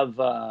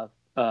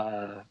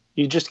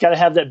got to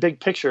have that big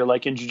picture.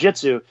 Like in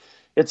jiu-jitsu,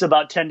 it's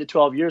about 10 to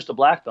 12 years to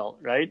black belt,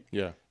 right?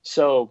 Yeah.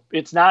 So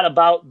it's not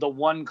about the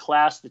one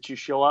class that you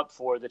show up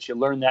for that you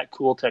learn that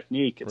cool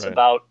technique. It's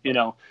about,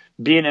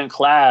 being in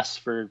class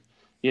for,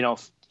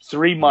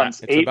 3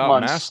 months, 8 months. It's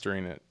about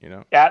mastering it,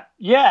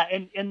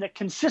 And the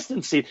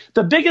consistency.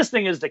 The biggest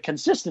thing is the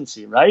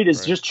consistency, right?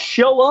 Just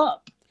show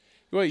up.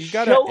 Well, you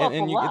got to,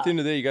 and at the end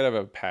of the day, you got to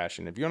have a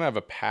passion. If you don't have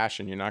a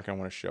passion, you're not going to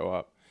want to show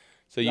up.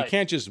 So you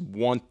can't just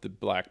want the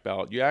black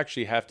belt. You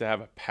actually have to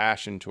have a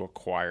passion to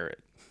acquire it.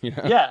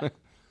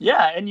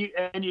 Yeah, and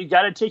you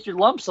got to take your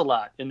lumps a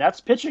lot, and that's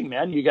pitching,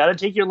 man. You got to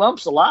take your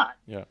lumps a lot.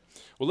 Yeah.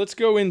 Well, let's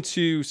go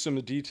into some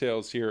of the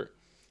details here.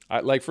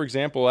 For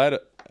example, I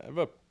have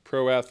a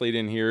pro athlete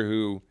in here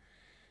who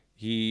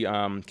he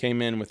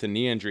came in with a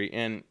knee injury,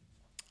 and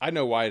I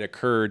know why it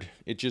occurred.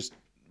 It just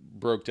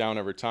broke down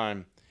over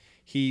time.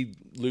 He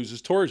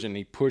loses torsion.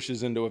 He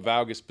pushes into a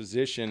valgus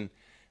position,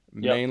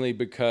 mainly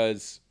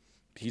because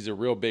he's a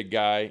real big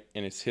guy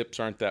and his hips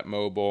aren't that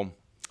mobile.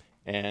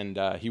 And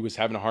he was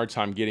having a hard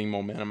time getting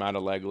momentum out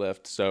of leg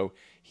lift. So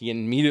he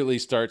immediately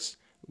starts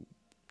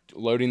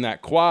loading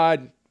that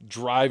quad,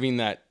 driving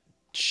that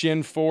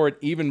shin forward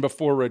even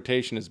before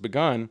rotation has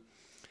begun.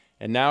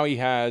 And now he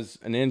has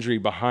an injury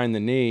behind the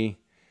knee.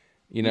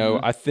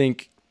 I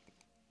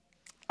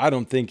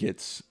don't think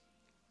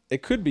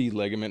it could be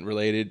ligament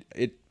related.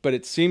 But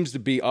it seems to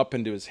be up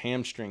into his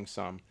hamstring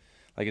some.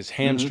 Like his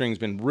hamstring's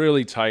been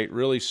really tight,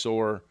 really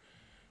sore.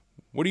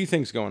 What do you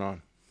think's going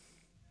on?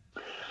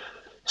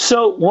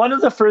 So one of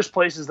the first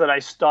places that I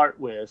start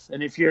with,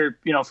 and if you're,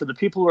 for the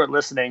people who are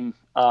listening,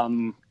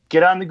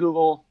 get on the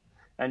Google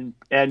and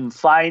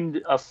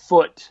find a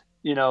foot,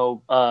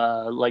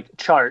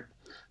 chart,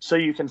 so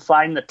you can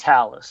find the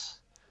talus,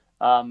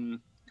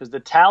 because the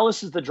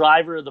talus is the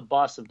driver of the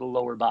bus of the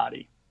lower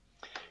body.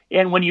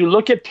 And when you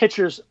look at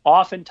pitchers,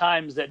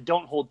 oftentimes that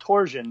don't hold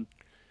torsion,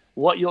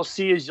 what you'll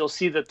see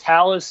the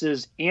talus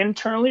is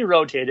internally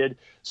rotated,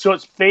 so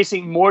it's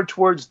facing more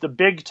towards the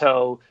big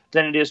toe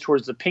than it is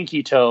towards the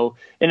pinky toe,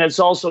 and it's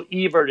also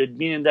everted,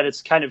 meaning that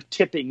it's kind of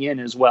tipping in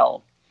as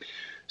well.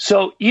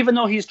 So even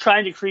though he's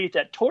trying to create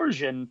that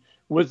torsion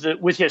with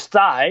his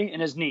thigh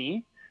and his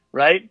knee,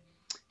 right,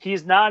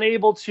 he's not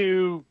able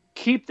to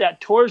keep that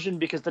torsion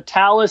because the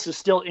talus is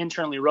still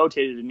internally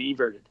rotated and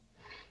everted.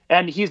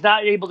 And he's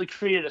not able to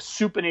create a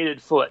supinated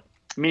foot,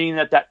 meaning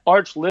that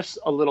arch lifts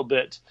a little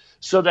bit,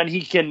 so then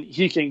he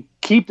can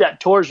keep that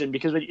torsion.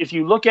 Because if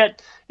you look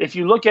at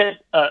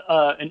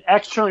an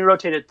externally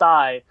rotated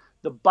thigh,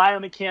 the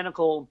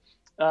biomechanical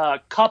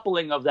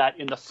coupling of that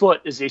in the foot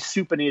is a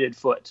supinated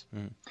foot.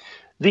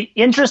 The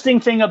interesting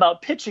thing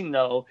about pitching,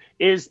 though,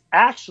 is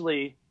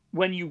actually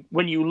when you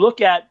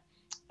look at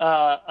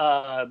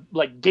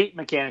like gait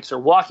mechanics or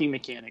walking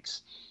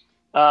mechanics,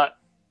 a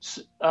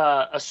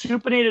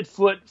supinated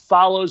foot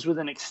follows with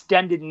an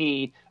extended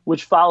knee,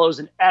 which follows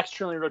an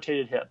externally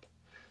rotated hip.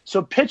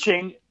 So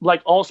pitching,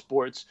 like all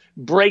sports,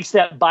 breaks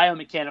that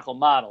biomechanical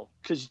model,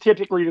 because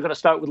typically you're going to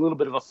start with a little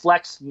bit of a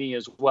flex knee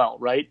as well,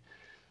 right?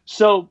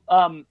 So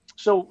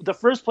the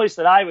first place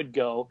that I would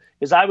go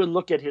is I would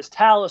look at his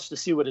talus to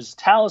see what his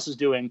talus is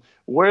doing.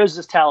 Where is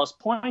this talus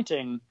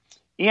pointing?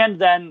 And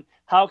then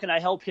how can I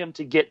help him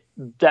to get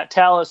that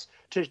talus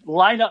to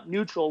line up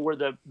neutral, where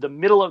the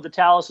middle of the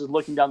talus is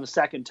looking down the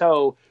second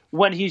toe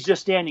when he's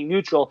just standing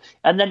neutral,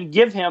 and then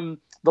give him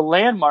the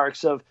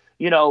landmarks of,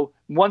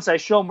 once I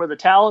show him where the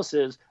talus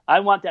is, I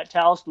want that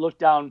talus to look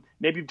down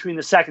maybe between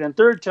the second and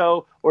third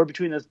toe, or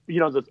between the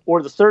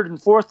third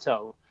and fourth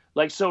toe.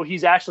 Like, so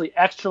he's actually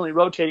externally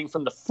rotating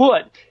from the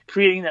foot,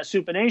 creating that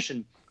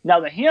supination. Now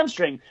the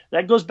hamstring,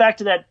 that goes back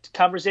to that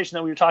conversation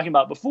that we were talking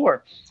about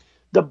before.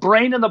 The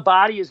brain and the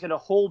body is going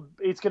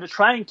to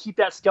try and keep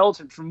that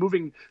skeleton from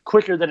moving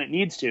quicker than it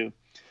needs to.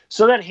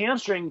 So that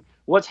hamstring,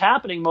 what's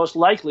happening most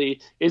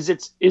likely is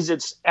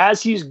it's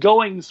as he's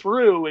going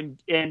through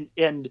and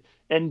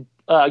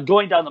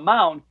going down the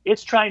mound,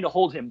 it's trying to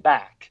hold him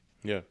back.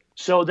 Yeah.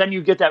 So then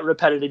you get that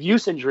repetitive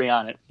use injury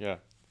on it. Yeah.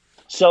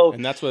 So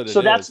and that's what it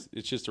is.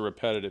 It's just a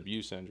repetitive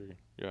use injury.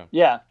 Yeah.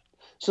 Yeah.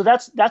 So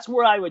that's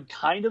where I would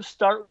kind of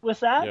start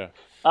with that. Yeah.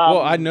 Well,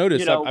 I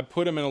noticed I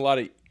put him in a lot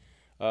of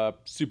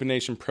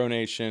supination,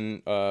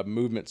 pronation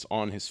movements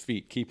on his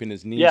feet, keeping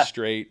his knees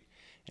straight,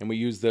 and we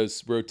use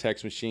those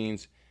Rotex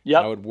machines. Yeah.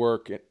 I would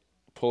work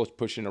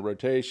push into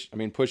rotation. I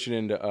mean, push it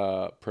into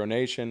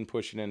pronation,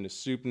 push it into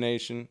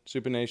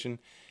supination,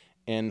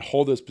 and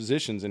hold those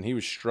positions. And he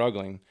was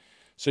struggling.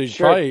 So he's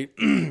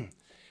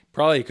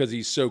probably because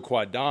he's so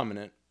quad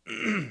dominant,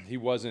 he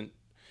wasn't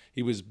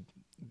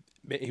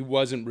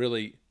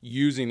really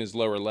using his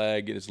lower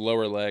leg. His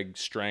lower leg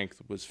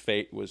strength was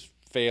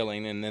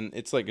failing, and then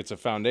it's like it's a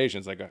foundation.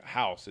 It's like a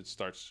house. It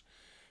starts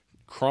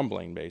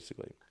crumbling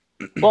basically.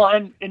 Well,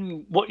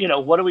 and what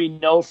do we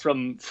know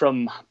from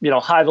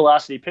high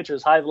velocity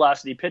pitchers? High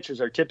velocity pitchers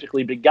are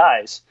typically big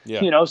guys.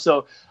 Yeah.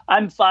 So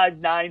I'm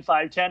 5'9",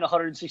 5'10",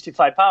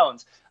 165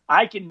 pounds.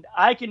 I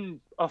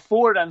can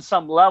afford on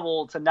some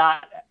level to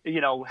not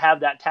have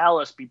that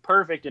talus be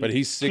perfect. But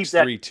he's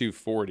 6'3",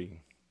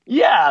 240.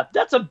 Yeah,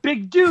 that's a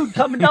big dude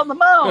coming down the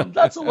mound.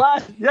 That's a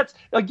lot. That's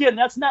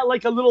not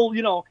like a little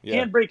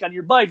handbrake on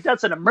your bike.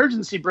 That's an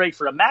emergency brake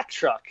for a Mack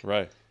truck.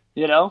 Right.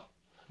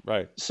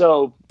 Right.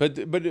 So, but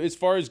as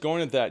far as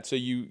going at that, so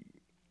you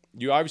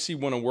obviously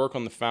want to work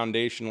on the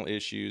foundational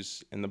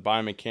issues and get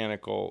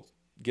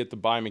the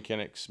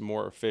biomechanics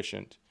more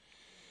efficient.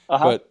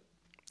 But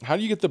how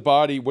do you get the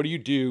body? What do you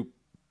do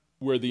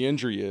where the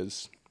injury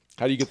is?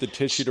 How do you get the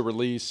tissue to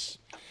release?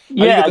 How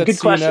do you get that good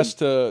CNS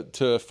question.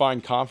 to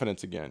find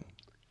confidence again?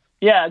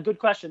 Yeah, good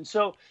question.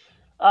 So,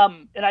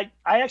 and I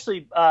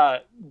actually,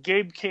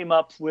 Gabe came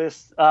up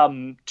with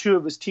two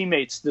of his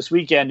teammates this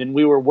weekend, and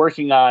we were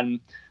working on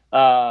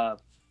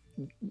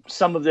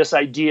some of this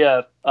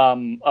idea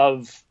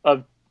of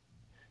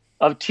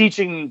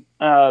teaching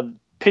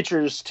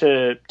pitchers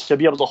to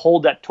be able to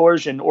hold that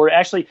torsion or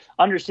actually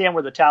understand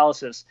where the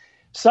talus is.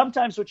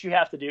 Sometimes what you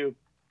have to do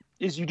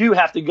is you do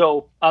have to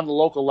go on the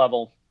local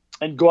level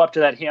and go up to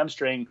that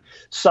hamstring,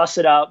 suss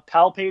it out,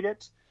 palpate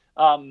it.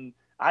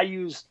 I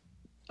use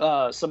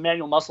some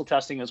manual muscle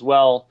testing as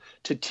well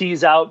to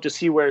tease out to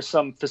see where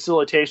some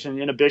facilitation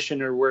and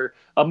inhibition or where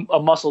a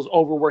muscle is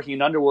overworking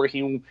and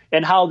underworking,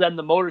 and how then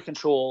the motor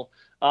control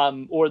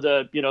or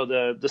the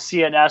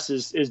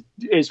CNS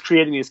is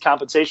creating these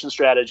compensation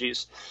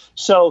strategies.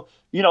 So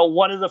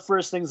one of the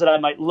first things that I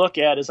might look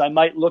at is a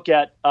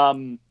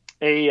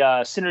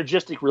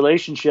synergistic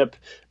relationship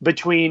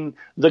between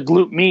the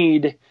glute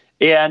med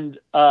and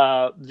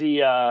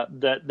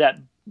that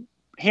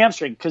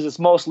hamstring, because it's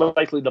most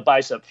likely the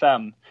bicep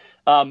fem.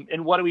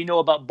 And what do we know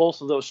about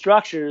both of those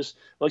structures?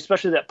 Well,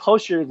 especially that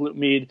posterior glute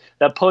med.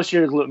 That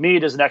posterior glute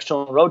med is an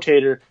external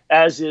rotator,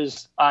 as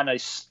is on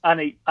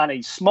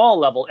a small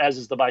level, as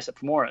is the bicep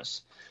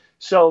femoris.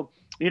 So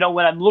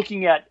when I'm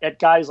looking at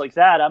guys like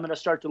that, I'm going to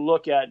start to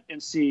look at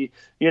and see,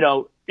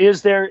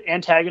 is there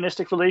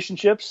antagonistic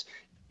relationships?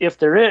 if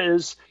there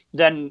is,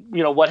 then,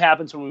 what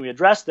happens when we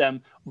address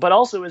them? But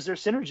also, is there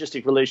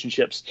synergistic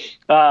relationships?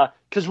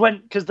 Because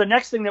the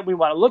next thing that we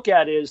want to look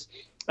at is,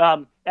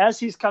 as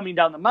he's coming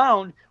down the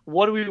mound,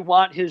 what do we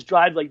want his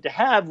drive leg to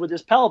have with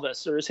his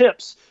pelvis or his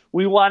hips?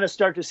 We want to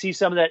start to see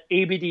some of that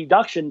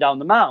abduction down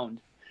the mound.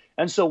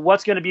 And so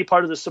what's going to be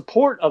part of the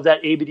support of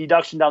that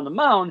abduction down the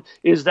mound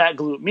is that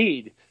glute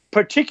med,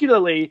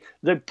 particularly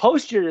the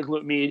posterior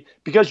glute med,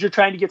 because you're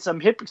trying to get some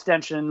hip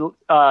extension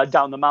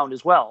down the mound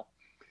as well.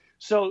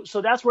 So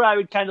that's where I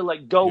would kind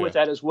of go with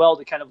that as well,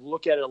 to kind of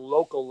look at a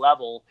local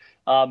level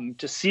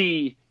to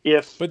see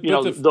if but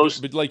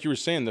like you were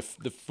saying, the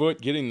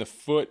foot, getting the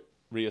foot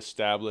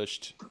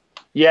reestablished,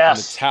 yes,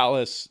 and the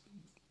talus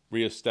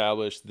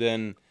reestablished,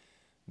 then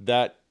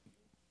that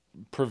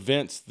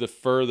prevents the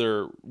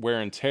further wear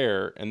and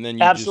tear, and then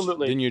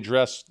you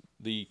address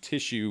the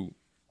tissue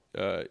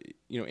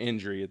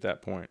injury at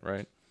that point,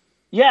 right?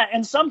 Yeah,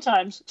 and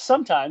sometimes,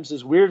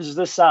 as weird as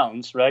this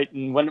sounds, right?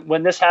 And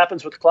when this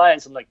happens with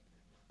clients, I'm like,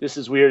 this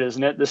is weird,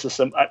 isn't it? This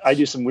is I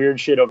do some weird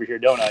shit over here,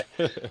 don't I?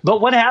 But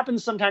what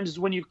happens sometimes is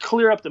when you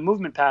clear up the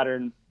movement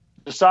pattern,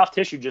 the soft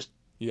tissue just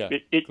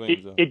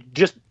it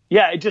just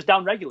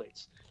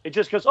downregulates. It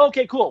just goes,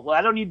 okay, cool. Well,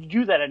 I don't need to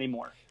do that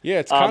anymore. Yeah,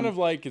 it's kind of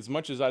like, as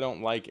much as I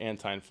don't like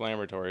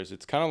anti-inflammatories,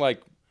 it's kind of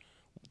like,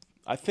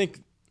 I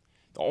think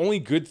the only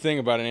good thing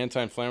about an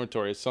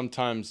anti-inflammatory is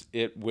sometimes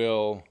it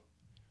will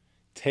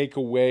take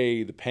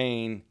away the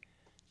pain.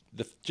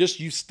 Just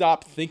you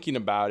stop thinking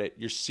about it,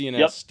 your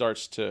CNS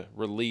starts to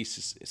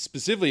release,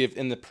 specifically if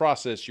in the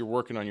process you're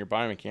working on your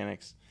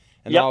biomechanics,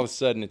 and all of a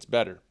sudden it's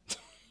better.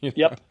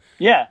 Yep.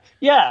 Yeah.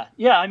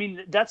 I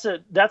mean, that's a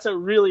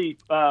really,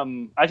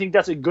 I think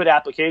that's a good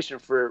application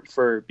for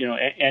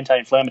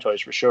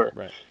anti-inflammatories for sure.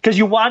 Right. Because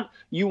you want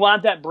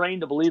that brain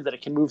to believe that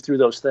it can move through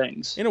those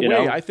things. In a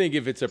way, I think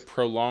if it's a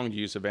prolonged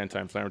use of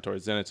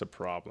anti-inflammatories, then it's a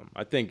problem.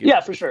 I think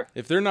for sure.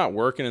 If they're not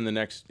working in the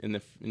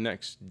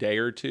next day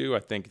or two, I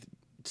think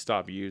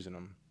stop using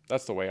them.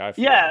 That's the way I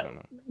feel. Yeah. I don't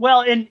know.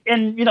 Well, and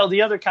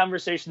the other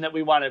conversation that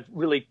we want to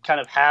really kind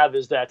of have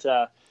is that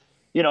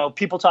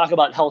people talk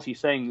about healthy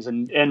things,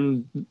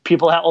 and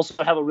people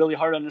also have a really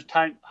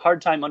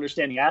hard time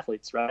understanding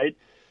athletes, right?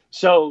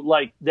 So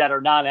that are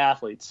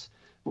non-athletes.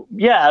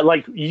 Yeah,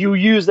 you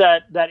use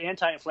that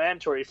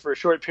anti-inflammatory for a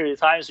short period of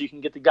time so you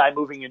can get the guy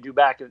moving and do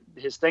back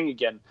his thing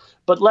again.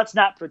 But let's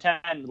not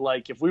pretend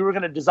if we were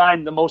going to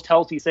design the most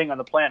healthy thing on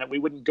the planet, we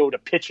wouldn't go to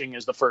pitching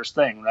as the first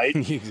thing, right?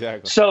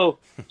 Exactly. So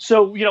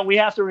we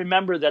have to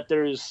remember that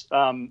there's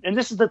and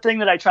this is the thing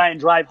that I try and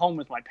drive home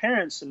with my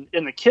parents and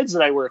the kids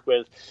that I work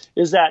with,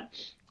 is that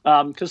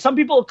because some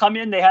people come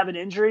in, they have an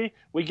injury,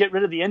 we get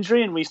rid of the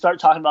injury and we start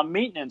talking about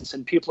maintenance,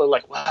 and people are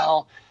like,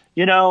 well,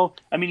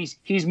 I mean,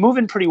 he's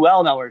moving pretty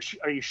well now. Are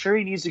you sure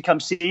he needs to come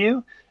see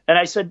you? And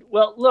I said,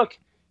 well, look,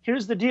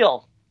 here's the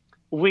deal.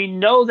 We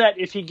know that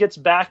if he gets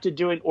back to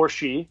doing, or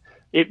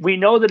we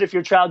know that if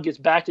your child gets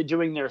back to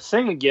doing their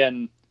thing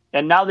again,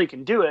 and now they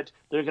can do it,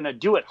 they're going to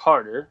do it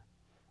harder,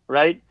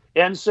 right?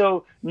 And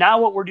so now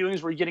what we're doing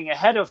is we're getting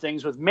ahead of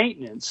things with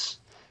maintenance,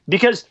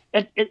 because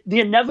the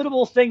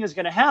inevitable thing is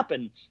going to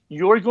happen.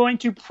 You're going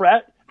to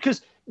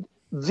because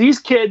these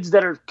kids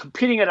that are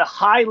competing at a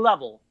high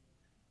level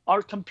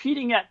are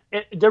competing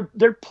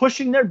they're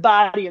pushing their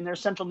body and their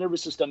central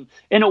nervous system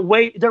in a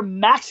way, they're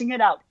maxing it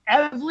out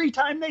every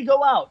time they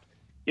go out.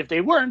 If they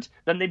weren't,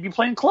 then they'd be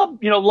playing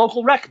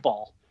local rec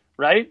ball,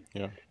 right?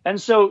 Yeah. And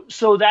so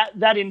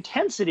that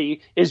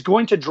intensity is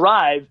going to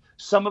drive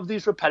some of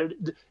these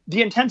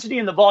the intensity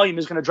and the volume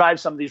is going to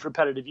drive some of these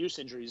repetitive use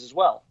injuries as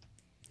well.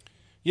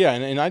 Yeah,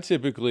 and I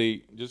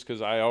typically, just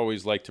because I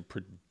always like to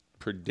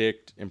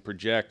predict and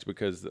project,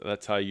 because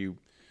that's how you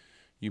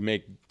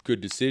make good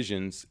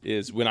decisions,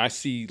 is when I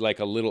see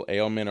a little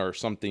ailment or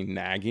something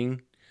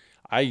nagging,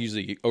 I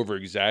usually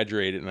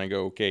over-exaggerate it, and I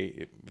go,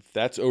 okay, if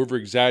that's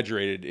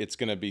over-exaggerated, it's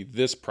going to be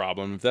this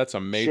problem. If that's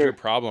a major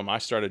problem, I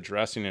start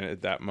addressing it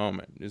at that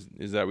moment.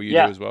 Is that what you do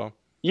as well?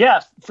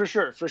 Yeah, for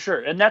sure.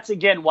 And that's,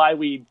 again, why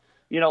we,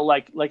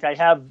 I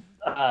have,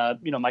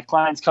 my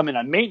clients come in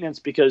on maintenance,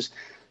 because,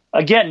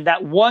 again,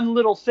 that one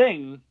little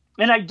thing.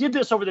 And I did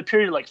this over the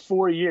period of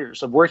 4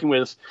 years of working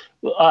with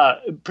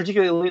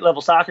particularly elite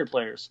level soccer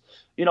players.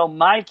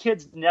 My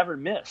kids never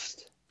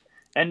missed.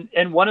 And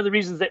one of the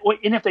reasons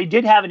and if they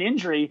did have an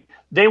injury,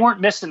 they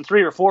weren't missing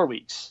 3 or 4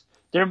 weeks.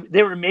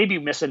 They were maybe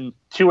missing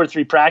 2 or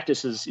 3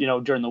 practices,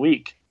 during the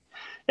week.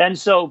 And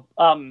so,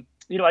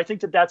 I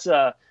think that's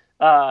a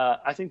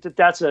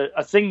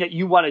thing that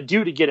you want to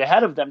do to get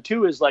ahead of them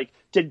too, is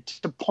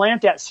to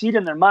plant that seed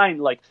in their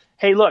mind.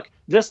 Hey, look,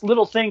 this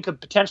little thing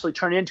could potentially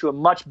turn into a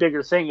much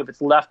bigger thing if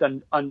it's left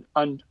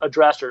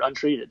unaddressed or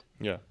untreated.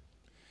 Yeah.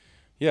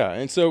 Yeah.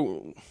 And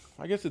so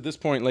I guess at this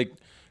point,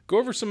 go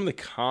over some of the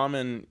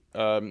common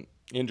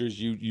injuries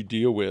you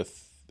deal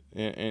with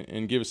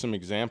and give us some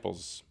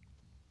examples.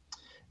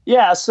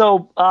 Yeah.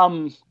 So,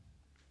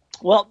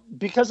 well,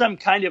 because I'm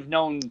kind of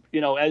known,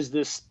 as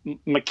this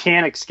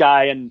mechanics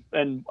guy,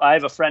 and I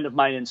have a friend of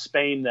mine in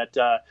Spain that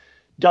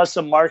does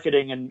some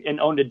marketing and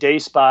owned a day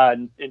spa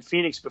in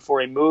Phoenix before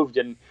he moved.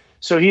 And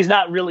So he's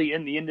not really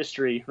in the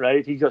industry,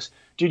 right? He goes,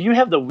 dude, you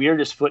have the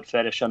weirdest foot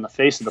fetish on the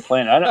face of the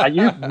planet.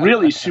 You're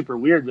really super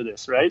weird with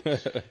this, right?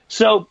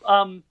 So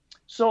a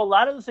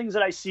lot of the things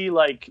that I see,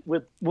 like we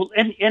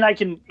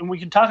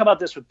can talk about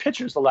this with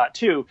pitchers a lot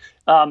too.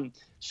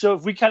 So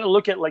if we kind of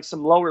look at like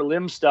some lower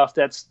limb stuff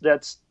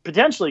that's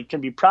potentially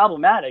can be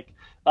problematic,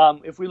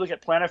 if we look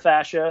at plantar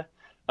fascia,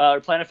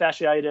 plantar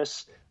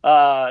fasciitis,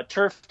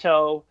 turf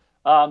toe,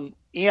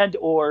 and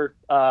or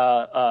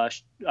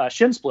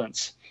shin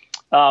splints,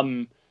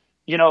 those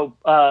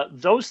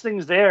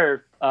things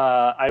there,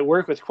 I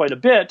work with quite a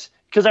bit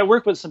because I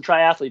work with some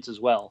triathletes as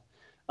well.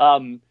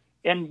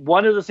 And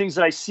one of the things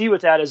that I see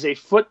with that is a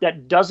foot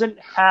that doesn't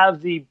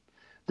have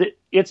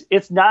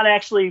it's not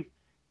actually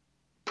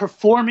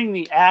performing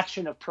the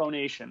action of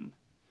pronation.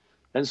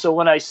 And so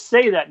when I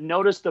say that,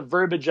 notice the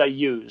verbiage I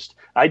used.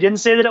 I didn't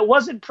say that it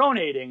wasn't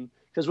pronating,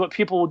 because what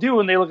people will do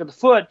when they look at the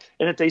foot,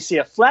 and if they see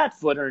a flat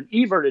foot or an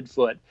everted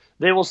foot,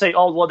 they will say,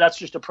 oh, well, that's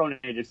just a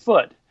pronated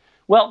foot.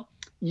 Well,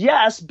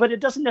 yes, but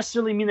it doesn't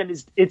necessarily mean that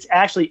it's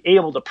actually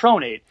able to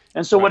pronate.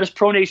 And so what is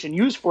pronation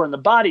used for in the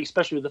body,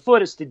 especially with the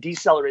foot, is to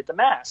decelerate the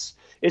mass.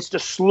 It's to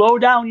slow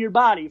down your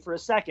body for a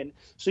second,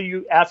 so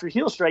you, after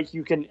heel strike,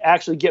 you can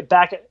actually get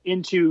back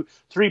into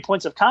 3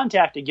 points of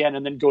contact again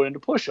and then go into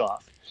push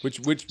off. Which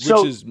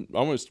is, I'm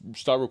going to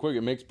stop real quick.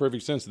 It makes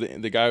perfect sense.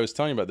 The guy I was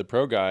telling you about, the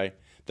pro guy,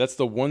 that's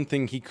the one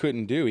thing he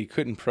couldn't do. He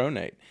couldn't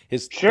pronate.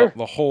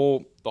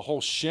 The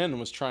whole shin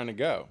was trying to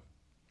go.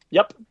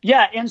 Yep.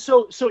 Yeah. And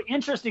so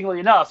interestingly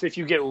enough, if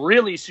you get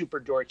really super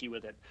dorky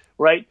with it,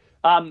 right?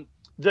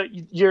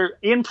 You're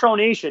in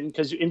pronation,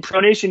 because in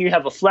pronation you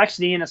have a flexed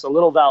knee and it's a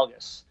little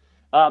valgus.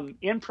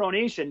 In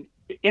pronation,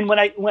 and when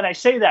I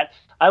say that,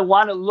 I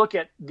want to look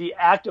at the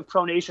act of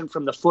pronation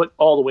from the foot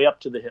all the way up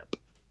to the hip,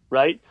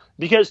 right?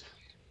 Because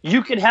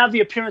you can have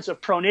the appearance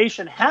of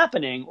pronation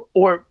happening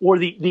or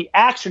the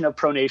action of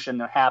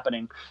pronation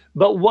happening,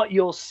 but what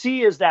you'll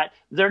see is that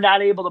they're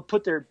not able to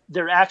put their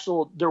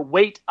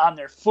weight on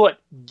their foot,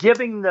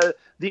 giving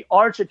the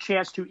arch a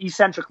chance to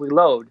eccentrically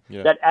load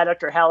that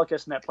adductor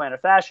hallucis and that plantar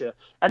fascia.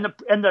 And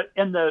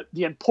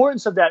the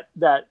importance of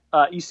that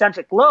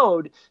eccentric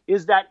load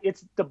is that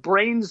it's the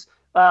brain's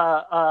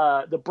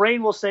the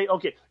brain will say,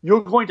 okay,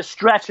 you're going to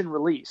stretch and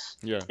release.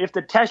 Yeah. If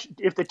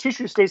the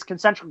tissue stays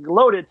concentrically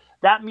loaded,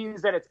 that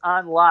means that it's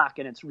on lock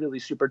and it's really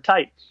super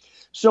tight.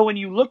 So when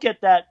you look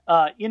at that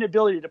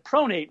inability to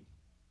pronate,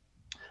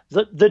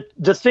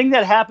 the thing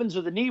that happens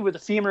with the knee, with the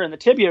femur and the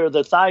tibia, or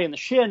the thigh and the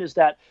shin, is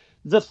that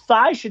the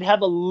thigh should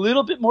have a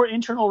little bit more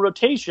internal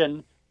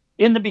rotation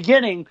in the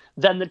beginning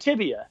than the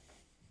tibia.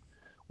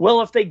 Well,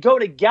 if they go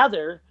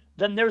together,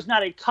 then there's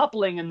not a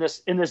coupling in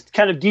this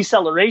kind of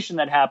deceleration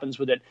that happens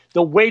with it.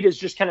 The weight is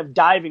just kind of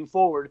diving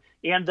forward.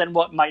 And then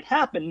what might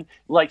happen,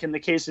 like in the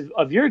case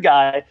of your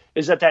guy,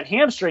 is that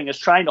hamstring is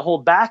trying to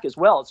hold back as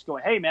well. It's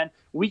going, hey, man,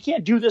 we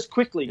can't do this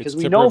quickly, because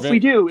we know if we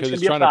do, it's going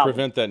to be a problem. Because it's trying to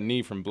prevent that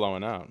knee from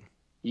blowing out.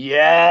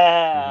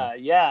 Yeah,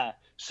 yeah.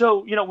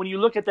 So, when you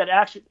look at that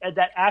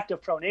act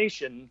of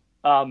pronation,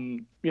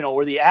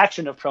 or the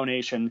action of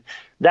pronation,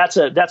 that's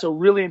a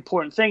really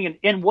important thing.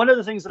 And one of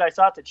the things that I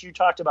thought that you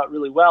talked about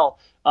really well,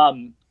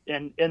 and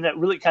that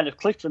really kind of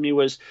clicked for me,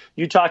 was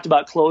you talked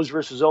about closed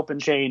versus open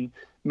chain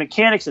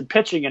mechanics and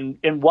pitching,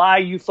 and why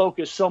you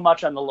focus so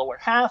much on the lower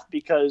half,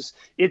 because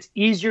it's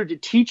easier to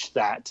teach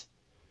that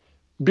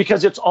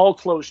because it's all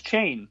closed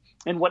chain.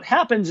 And what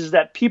happens is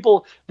that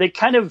people, they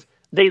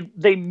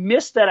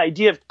miss that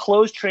idea of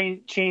closed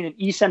chain and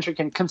eccentric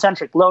and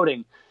concentric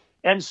loading.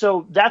 And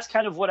so that's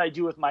kind of what I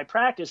do with my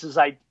practice is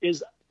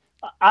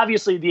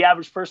obviously the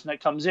average person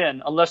that comes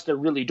in, unless they're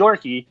really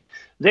dorky,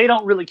 they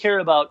don't really care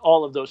about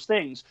all of those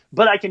things,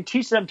 but I can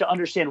teach them to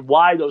understand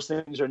why those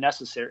things are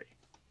necessary.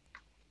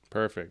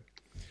 Perfect.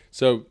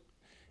 So,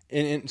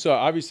 and so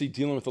obviously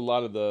dealing with a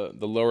lot of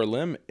the lower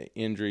limb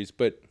injuries,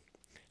 but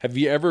have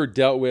you ever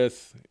dealt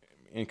with,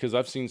 and because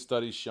I've seen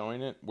studies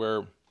showing it,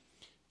 where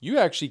you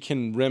actually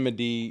can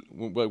remedy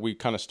what we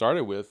kind of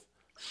started with,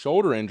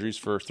 shoulder injuries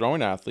for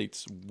throwing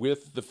athletes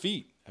with the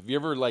feet. Have you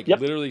ever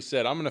literally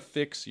said, I'm going to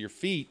fix your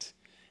feet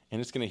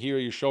and it's going to heal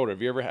your shoulder?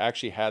 Have you ever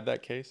actually had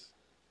that case?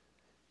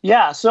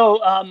 Yeah.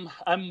 So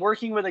I'm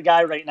working with a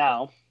guy right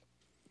now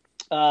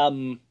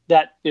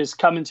that is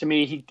coming to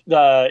me.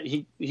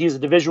 He's a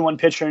Division I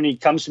pitcher, and he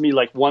comes to me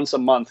like once a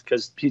month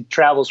because he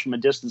travels from a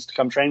distance to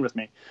come train with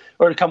me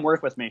or to come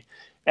work with me.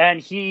 And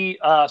he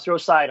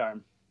throws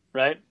sidearm,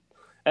 right?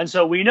 And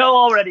so we know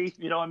already,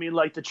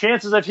 the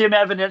chances of him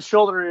having a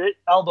shoulder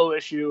elbow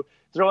issue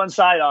throwing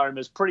sidearm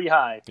is pretty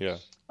high. Yeah.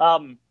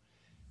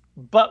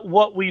 But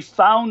what we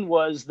found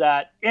was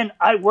that, and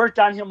I worked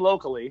on him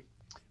locally,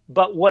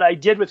 but what I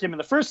did with him in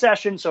the first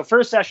session,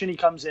 he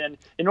comes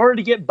in order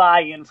to get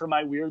buy-in for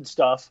my weird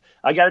stuff,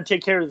 I got to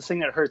take care of the thing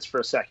that hurts for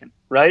a second,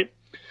 right?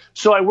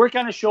 So I work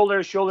on his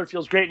shoulder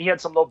feels great, and he had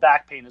some low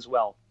back pain as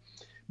well.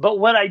 But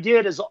what I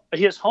did is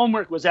his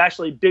homework was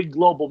actually big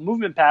global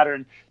movement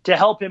pattern to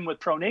help him with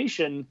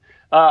pronation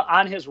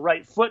on his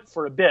right foot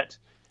for a bit.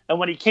 And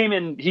when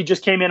he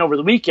just came in over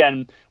the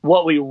weekend.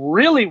 What we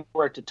really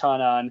worked a ton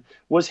on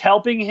was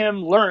helping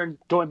him learn,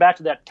 going back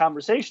to that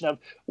conversation of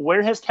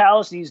where his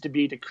talus needs to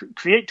be to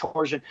create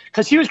torsion,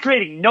 because he was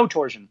creating no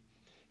torsion.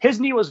 His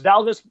knee was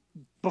valgus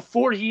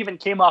before he even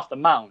came off the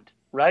mound,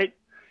 right?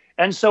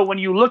 And so when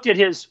you looked at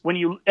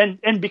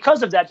and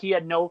because of that, he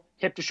had no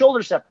hip to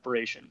shoulder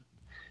separation.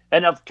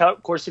 And of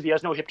course, if he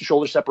has no hip to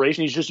shoulder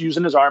separation, he's just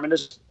using his arm and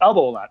his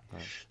elbow a lot.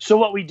 Right. So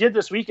what we did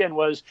this weekend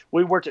was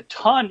we worked a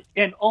ton.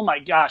 And oh my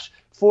gosh,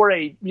 for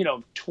a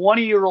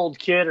 20-year-old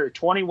kid or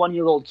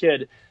 21-year-old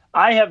kid,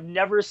 I have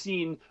never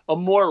seen a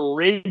more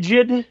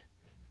rigid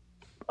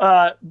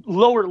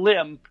lower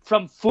limb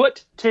from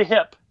foot to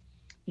hip.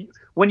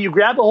 When you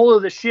grab a hold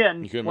of the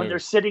shin when they're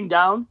sitting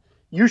down,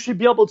 you should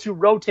be able to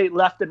rotate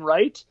left and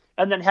right,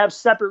 and then have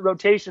separate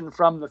rotation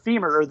from the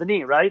femur or the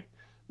knee, right?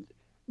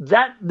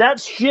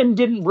 That shin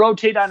didn't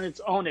rotate on its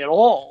own at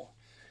all.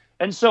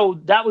 And so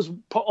that was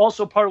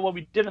also part of what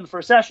we did in the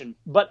first session.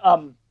 But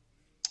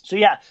so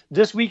yeah,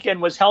 this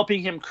weekend was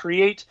helping him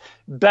create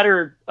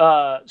better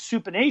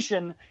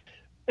supination,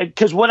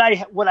 because what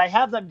I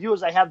have them do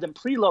is I have them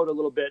preload a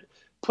little bit,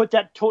 put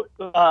that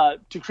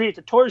to create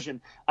the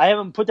torsion. I have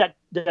him put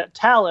that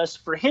talus.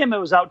 For him, it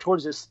was out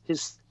towards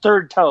his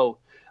third toe.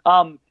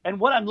 And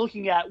what I'm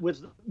looking at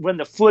when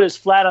the foot is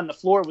flat on the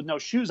floor with no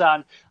shoes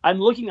on, I'm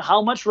looking at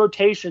how much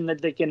rotation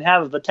that they can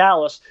have of the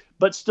talus,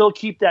 but still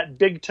keep that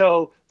big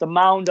toe, the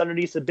mound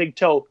underneath the big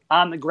toe,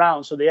 on the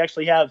ground. So they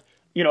actually have,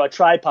 a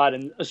tripod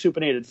and a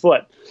supinated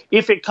foot.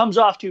 If it comes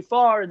off too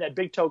far and that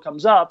big toe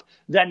comes up,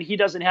 then he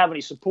doesn't have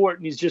any support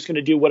and he's just going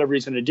to do whatever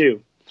he's going to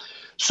do.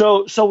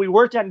 So we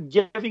worked on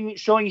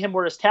showing him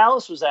where his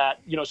talus was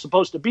at,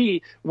 supposed to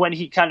be when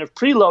he kind of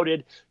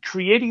preloaded,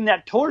 creating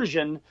that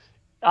torsion.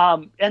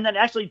 And then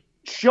actually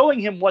showing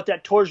him what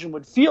that torsion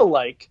would feel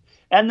like,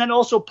 and then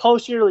also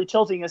posteriorly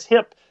tilting his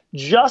hip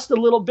just a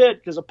little bit,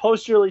 because a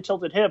posteriorly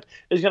tilted hip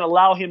is going to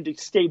allow him to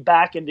stay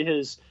back into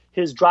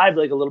his drive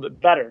leg a little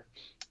bit better.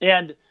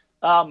 And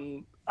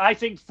I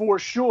think for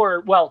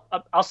sure, well,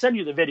 I'll send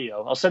you the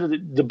video. I'll send you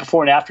the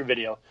before and after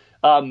video.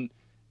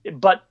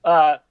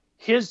 But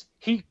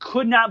he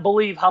could not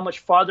believe how much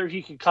farther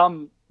he could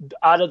come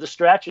out of the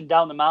stretch and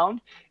down the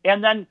mound.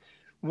 And then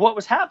what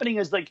was happening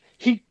is like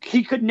he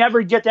could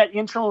never get that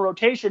internal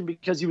rotation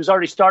because he was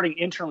already starting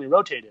internally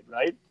rotated,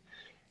 right?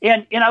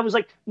 And I was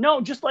like,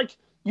 no, just like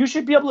you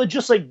should be able to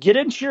just like get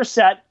into your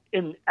set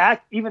and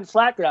act even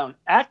flat ground,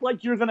 act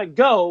like you're gonna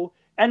go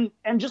and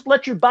just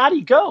let your body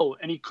go.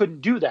 And he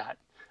couldn't do that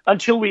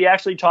until we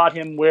actually taught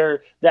him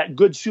where that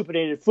good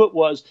supinated foot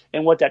was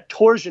and what that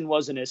torsion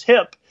was in his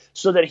hip,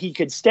 so that he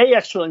could stay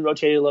externally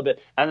rotated a little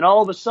bit. And then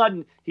all of a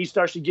sudden he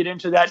starts to get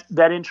into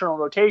that internal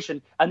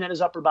rotation, and then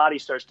his upper body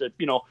starts to,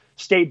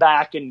 stay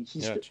back, and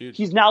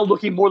he's now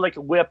looking more like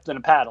a whip than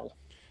a paddle.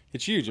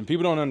 It's huge. And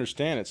people don't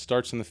understand it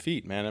starts in the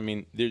feet, man. I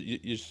mean,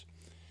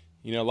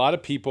 a lot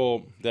of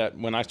people that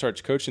when I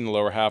start coaching the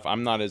lower half,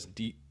 I'm not as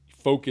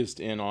focused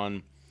in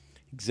on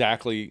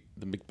exactly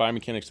the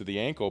biomechanics of the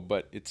ankle,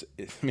 but it's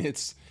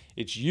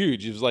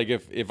huge. It's like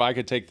if I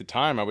could take the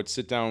time, I would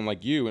sit down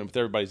like you and with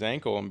everybody's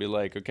ankle and be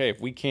like, okay, if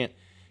we can't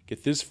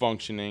get this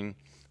functioning,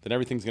 then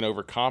everything's going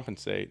to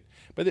overcompensate.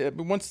 But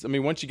once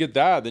you get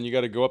that, then you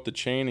got to go up the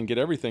chain and get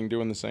everything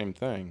doing the same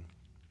thing.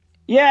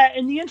 Yeah,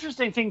 and the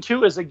interesting thing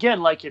too is,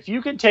 again, like if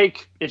you can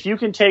take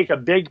a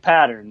big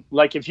pattern,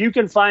 like if you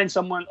can find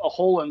a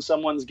hole in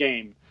someone's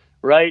game,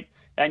 right,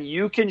 and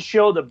you can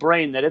show the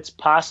brain that it's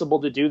possible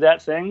to do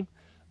that thing,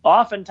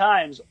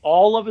 oftentimes,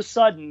 all of a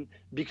sudden,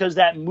 because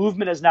that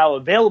movement is now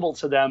available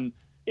to them,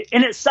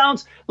 and it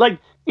sounds like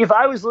if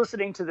I was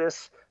listening to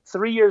this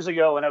 3 years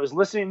ago and I was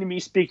listening to me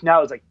speak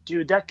now, it's like,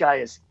 dude, that guy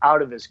is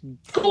out of his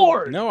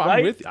gourd. No,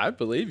 I'm with you. I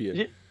believe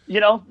you.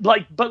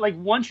 But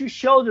once you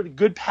show the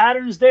good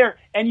patterns there,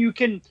 and you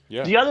can,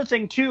 the other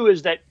thing too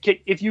is that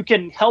if you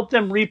can help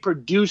them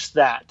reproduce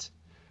that,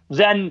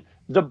 then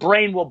the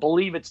brain will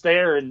believe it's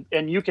there, and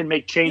you can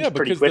make change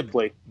pretty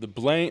quickly. The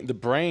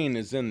brain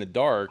is in the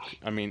dark,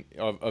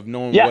 of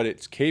knowing what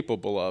it's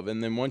capable of.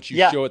 And then once you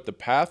show it the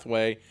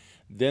pathway,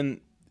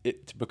 then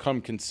it to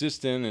become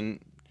consistent and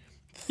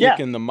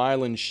thicken the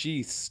myelin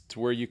sheaths to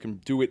where you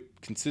can do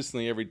it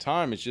consistently every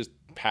time. It's just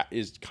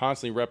is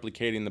constantly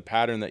replicating the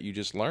pattern that you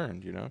just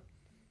learned,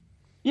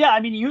 Yeah,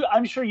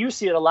 I'm sure you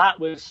see it a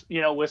lot with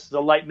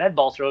the light med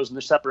ball throws and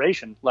the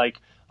separation. Like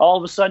all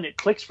of a sudden it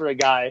clicks for a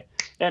guy.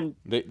 And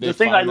the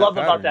thing I love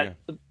about that,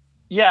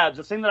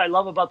 the thing that I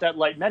love about that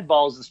light med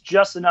ball is it's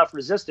just enough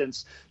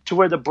resistance to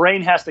where the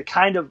brain has to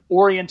kind of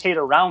orientate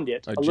around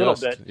it a little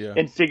bit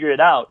and figure it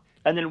out.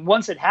 And then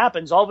once it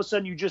happens, all of a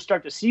sudden you just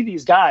start to see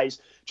these guys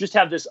just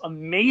have this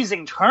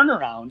amazing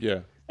turnaround.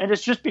 Yeah. And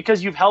it's just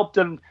because you've helped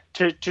them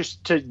to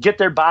get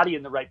their body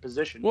in the right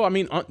position. Well,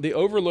 the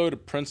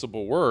overload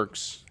principle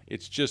works.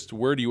 It's just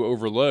where do you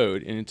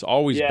overload? And it's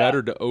always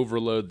better to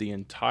overload the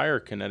entire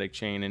kinetic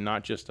chain and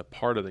not just a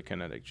part of the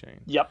kinetic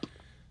chain. Yep.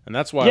 And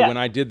that's why when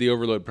I did the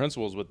overload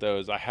principles with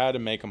those, I had to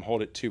make them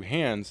hold it two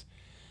hands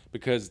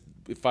because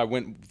if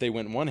they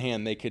went one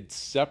hand, they could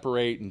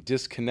separate and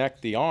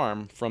disconnect the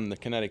arm from the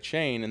kinetic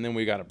chain, and then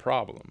we got a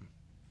problem.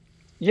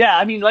 Yeah,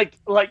 I mean, like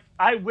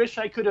I wish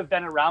I could have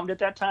been around at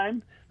that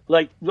time,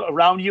 like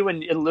around you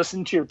and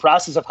listened to your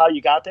process of how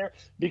you got there,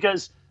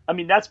 because I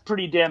mean that's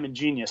pretty damn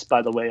ingenious,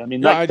 by the way. I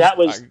mean, that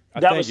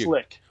was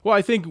slick. Well,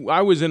 I think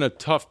I was in a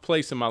tough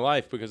place in my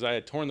life because I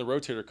had torn the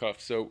rotator cuff,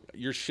 so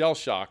you're shell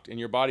shocked and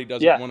your body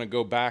doesn't want to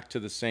go back to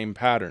the same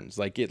patterns.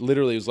 Like it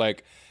literally was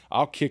like,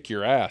 I'll kick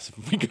your ass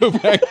if we go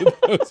back to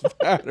those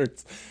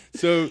patterns.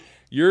 So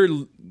you're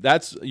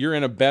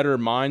in a better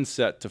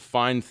mindset to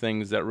find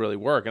things that really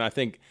work. And I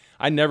think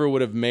I never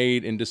would have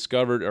made and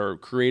discovered or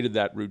created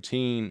that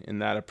routine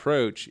and that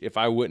approach if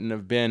I wouldn't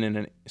have been in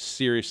a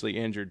seriously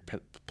injured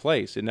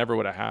place. It never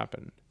would have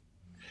happened.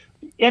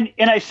 And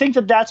I think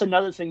that's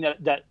another thing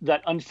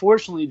that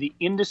unfortunately the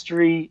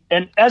industry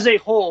and as a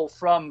whole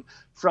from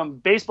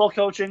baseball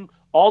coaching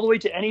all the way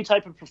to any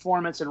type of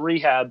performance and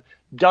rehab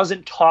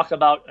doesn't talk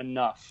about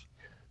enough.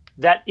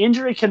 That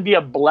injury can be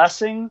a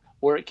blessing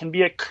or it can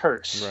be a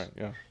curse. Right,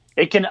 yeah.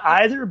 It can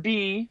either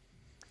be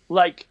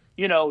like,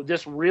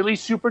 this really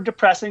super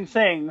depressing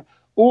thing,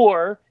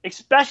 or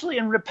especially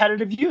in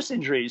repetitive use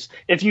injuries,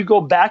 if you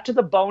go back to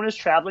the bone is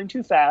traveling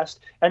too fast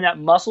and that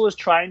muscle is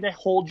trying to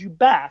hold you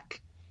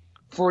back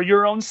for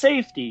your own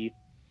safety,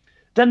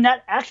 then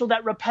that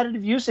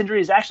repetitive use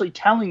injury is actually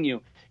telling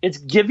you, it's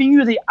giving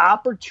you the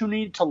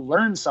opportunity to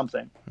learn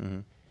something. Mm-hmm.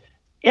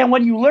 And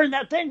when you learn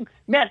that thing,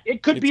 man,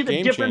 it could be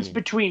the difference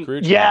between.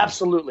 Yeah,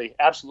 absolutely.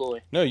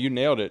 Absolutely. No, you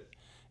nailed it.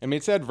 I mean,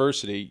 it's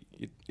adversity.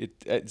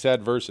 It's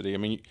adversity. I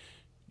mean,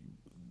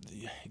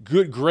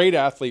 great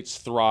athletes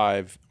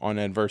thrive on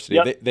adversity.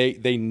 Yep.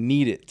 They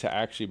need it to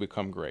actually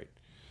become great.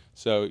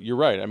 So you're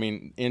right. I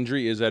mean,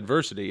 injury is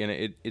adversity,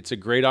 and it's a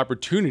great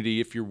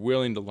opportunity if you're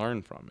willing to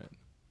learn from it.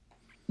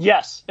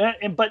 Yes,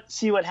 but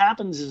see what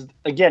happens is,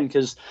 again,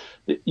 because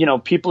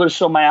people are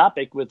so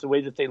myopic with the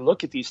way that they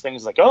look at these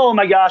things, like, oh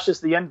my gosh, it's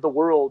the end of the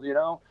world.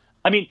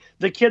 I mean,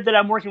 the kid that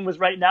I'm working with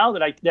right now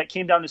that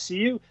came down to see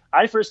you,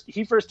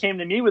 he first came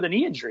to me with a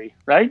knee injury,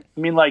 right? I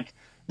mean, like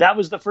that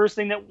was the first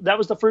thing that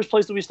was the first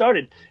place that we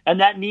started,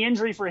 and that knee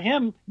injury for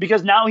him,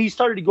 because now he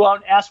started to go out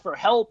and ask for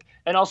help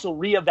and also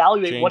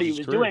reevaluate what he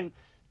was doing,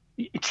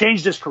 it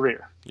changed his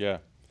career. Yeah,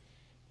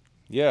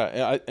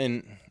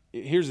 and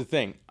here's the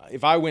thing: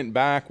 if I went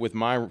back with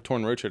my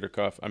torn rotator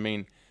cuff, I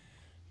mean,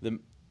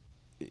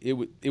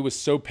 it was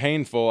so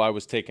painful. I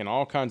was taking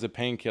all kinds of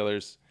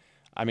painkillers.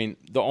 I mean,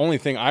 the only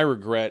thing I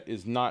regret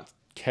is not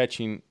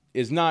trying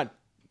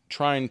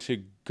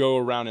to go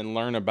around and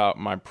learn about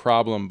my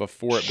problem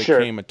before it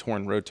became a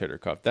torn rotator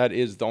cuff. That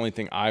is the only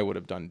thing I would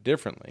have done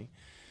differently.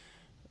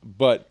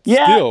 But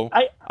still,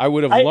 I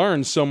would have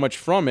learned so much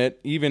from it,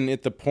 even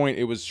at the point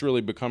it was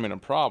really becoming a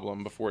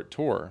problem before it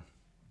tore.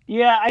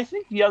 Yeah, I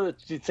think the other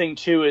thing,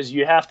 too, is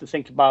you have to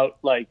think about,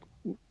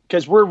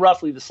 because we're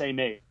roughly the same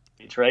age,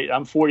 right?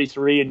 I'm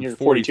 43 and you're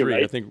 42,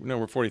 right? I think, no,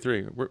 we're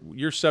 43.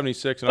 You're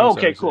 76 and I'm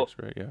 76, cool.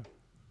 Right?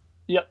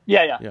 Yeah.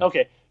 Yeah.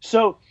 Okay.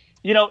 So,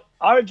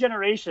 our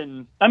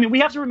generation, I mean, we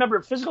have to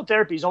remember physical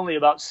therapy is only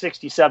about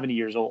 60, 70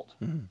 years old,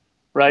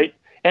 right?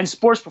 And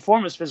sports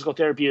performance physical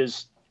therapy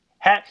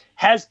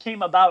has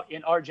came about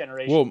in our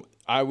generation. Well,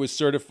 I was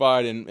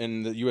certified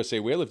in the USA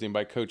weightlifting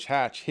by Coach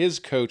Hatch. His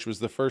coach was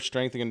the first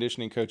strength and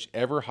conditioning coach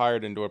ever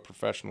hired into a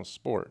professional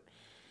sport.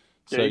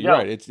 So you're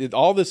right.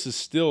 All this is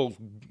still,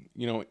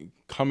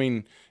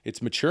 coming.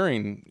 It's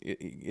maturing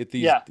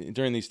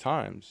during these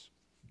times.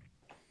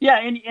 Yeah,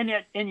 and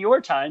in your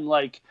time,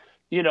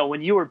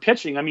 when you were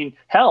pitching, I mean,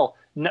 hell,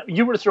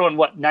 you were throwing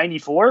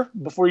 94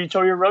 before you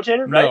tore your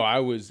rotator, right? No, I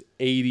was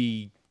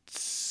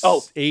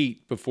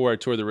 88 before I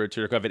tore the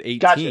rotator cuff at 18.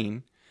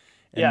 Gotcha.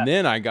 And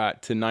then I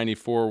got to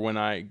 94 when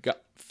I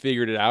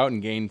figured it out and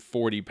gained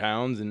 40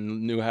 pounds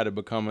and knew how to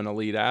become an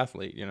elite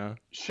athlete,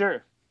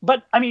 Sure.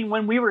 But, I mean,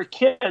 when we were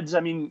kids,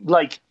 I mean,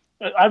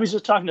 I was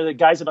just talking to the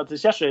guys about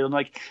this yesterday. I'm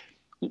like,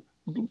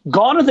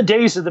 gone are the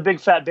days of the big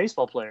fat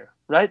baseball player,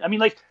 right? I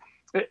mean,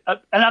 and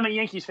I'm a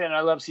Yankees fan and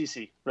I love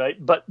CC, right?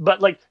 But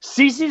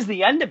CC's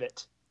the end of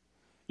it.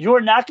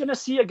 You're not going to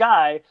see a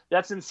guy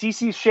that's in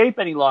CC's shape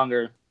any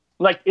longer.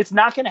 It's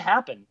not going to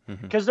happen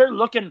because they're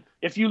looking.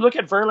 If you look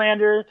at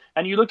Verlander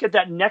and you look at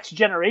that next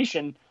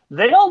generation,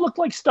 they all look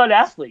like stud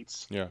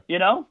athletes. Yeah.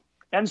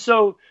 And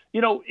so,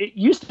 it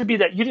used to be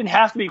that you didn't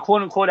have to be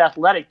quote unquote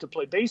athletic to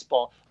play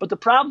baseball. But the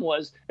problem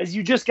was,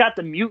 you just got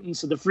the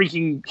mutants of the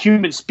freaking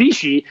human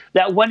species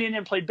that went in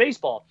and played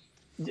baseball.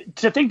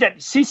 To think that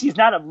CC is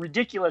not a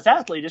ridiculous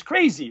athlete is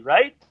crazy,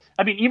 right?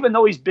 I mean, even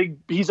though he's big,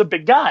 he's a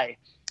big guy.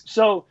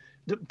 So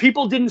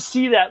people didn't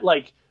see that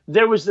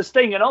there was this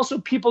thing. And also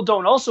people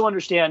don't also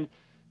understand,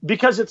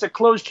 because it's a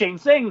closed chain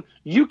thing,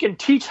 you can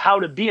teach how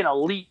to be an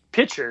elite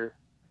pitcher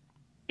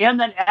and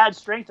then add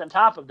strength on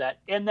top of that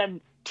and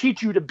then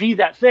teach you to be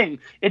that thing.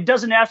 It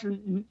doesn't have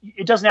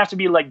to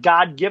be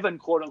God-given,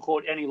 quote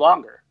unquote, any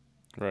longer.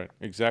 Right.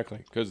 Exactly.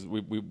 Because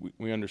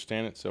we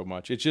understand it so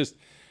much. It's just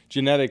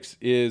genetics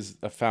is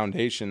a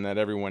foundation that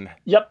everyone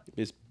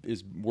is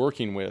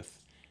working with.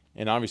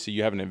 And obviously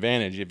you have an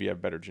advantage if you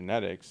have better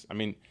genetics. I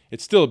mean,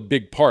 it's still a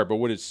big part, but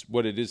what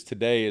it is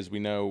today is we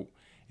know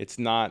it's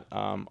not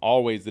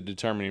always the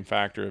determining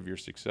factor of your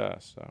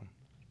success. So.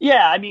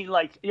 Yeah, I mean,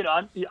 like,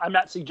 I'm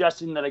not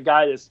suggesting that a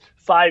guy that's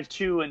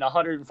 5'2" and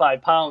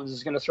 105 pounds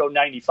is going to throw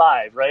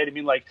 95, right? I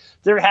mean, like,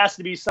 there has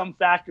to be some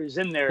factors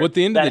in there. Well, at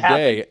the end of the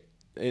day,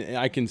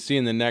 I can see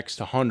in the next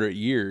 100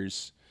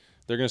 years,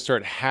 they're going to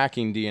start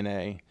hacking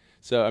DNA.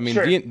 So, I mean,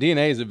 sure.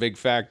 DNA is a big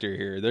factor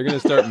here. They're going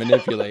to start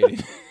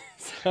manipulating.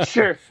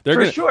 Sure, They're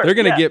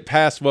going to get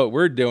past what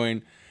we're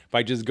doing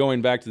by just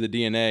going back to the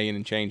DNA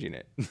and changing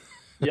it.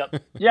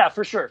 Yep. Yeah,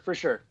 for sure.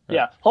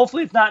 Yeah.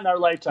 Hopefully it's not in our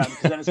lifetime,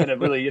 because then it's going to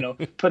really,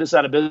 put us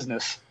out of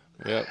business.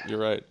 Yeah, you're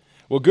right.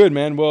 Well, good,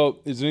 man. Well,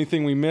 is there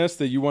anything we missed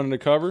that you wanted to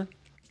cover?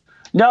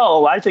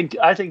 No, I think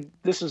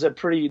this was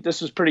pretty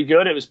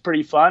good. It was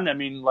pretty fun. I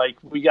mean, like,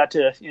 we got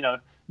to,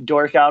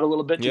 dork out a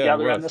little bit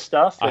together on this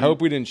stuff. I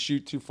hope we didn't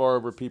shoot too far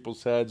over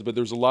people's heads, but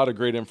there's a lot of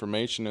great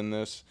information in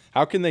this.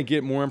 How can they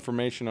get more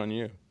information on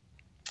you?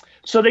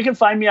 So they can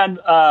find me on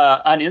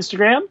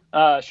Instagram,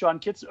 Sean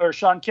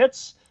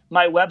Kitz.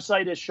 My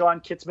website is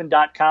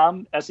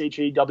SeanKitzman.com,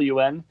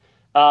 SHAWN.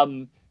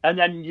 And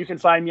then you can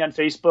find me on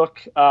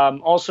Facebook.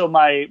 Also,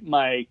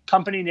 my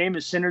company name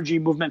is Synergy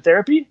Movement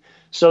Therapy.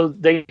 So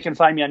they can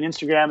find me on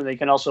Instagram, and they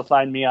can also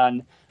find me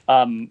on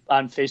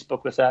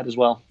Facebook with that as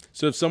well.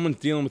 So if someone's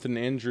dealing with an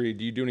injury,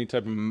 do you do any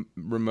type of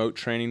remote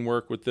training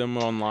work with them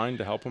online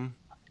to help them?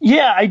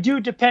 Yeah, I do,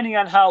 depending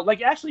on how.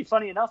 Like, actually,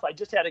 funny enough, I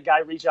just had a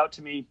guy reach out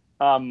to me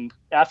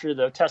after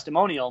the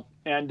testimonial,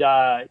 and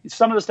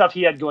some of the stuff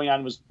he had going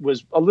on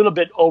was a little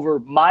bit over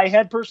my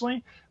head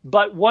personally.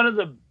 But one of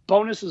the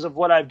bonuses of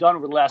what I've done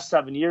over the last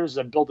 7 years is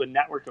I've built a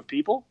network of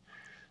people.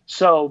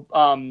 So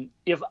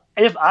if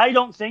I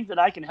don't think that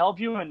I can help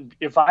you, and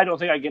if I don't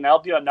think I can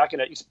help you, I'm not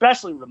going to,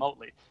 especially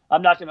remotely,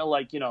 I'm not going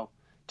to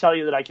tell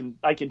you that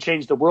I can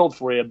change the world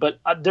for you. But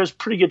there's a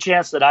pretty good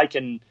chance that I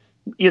can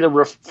either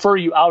refer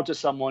you out to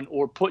someone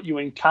or put you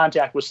in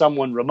contact with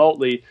someone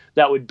remotely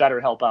that would better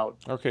help out.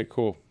 Okay,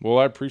 cool. Well,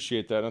 I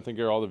appreciate that. I think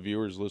all the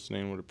viewers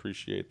listening would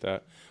appreciate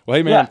that. Well,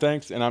 hey, man,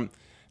 Thanks. And I'm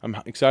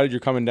excited you're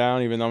coming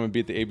down, even though I'm going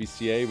to be at the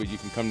ABCA, but you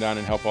can come down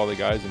and help all the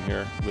guys in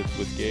here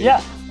with Gabe.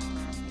 Yeah.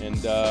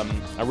 And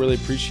I really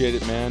appreciate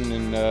it, man.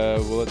 And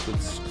let's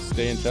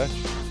stay in touch.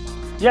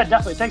 Yeah,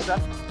 definitely. Thanks,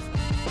 man.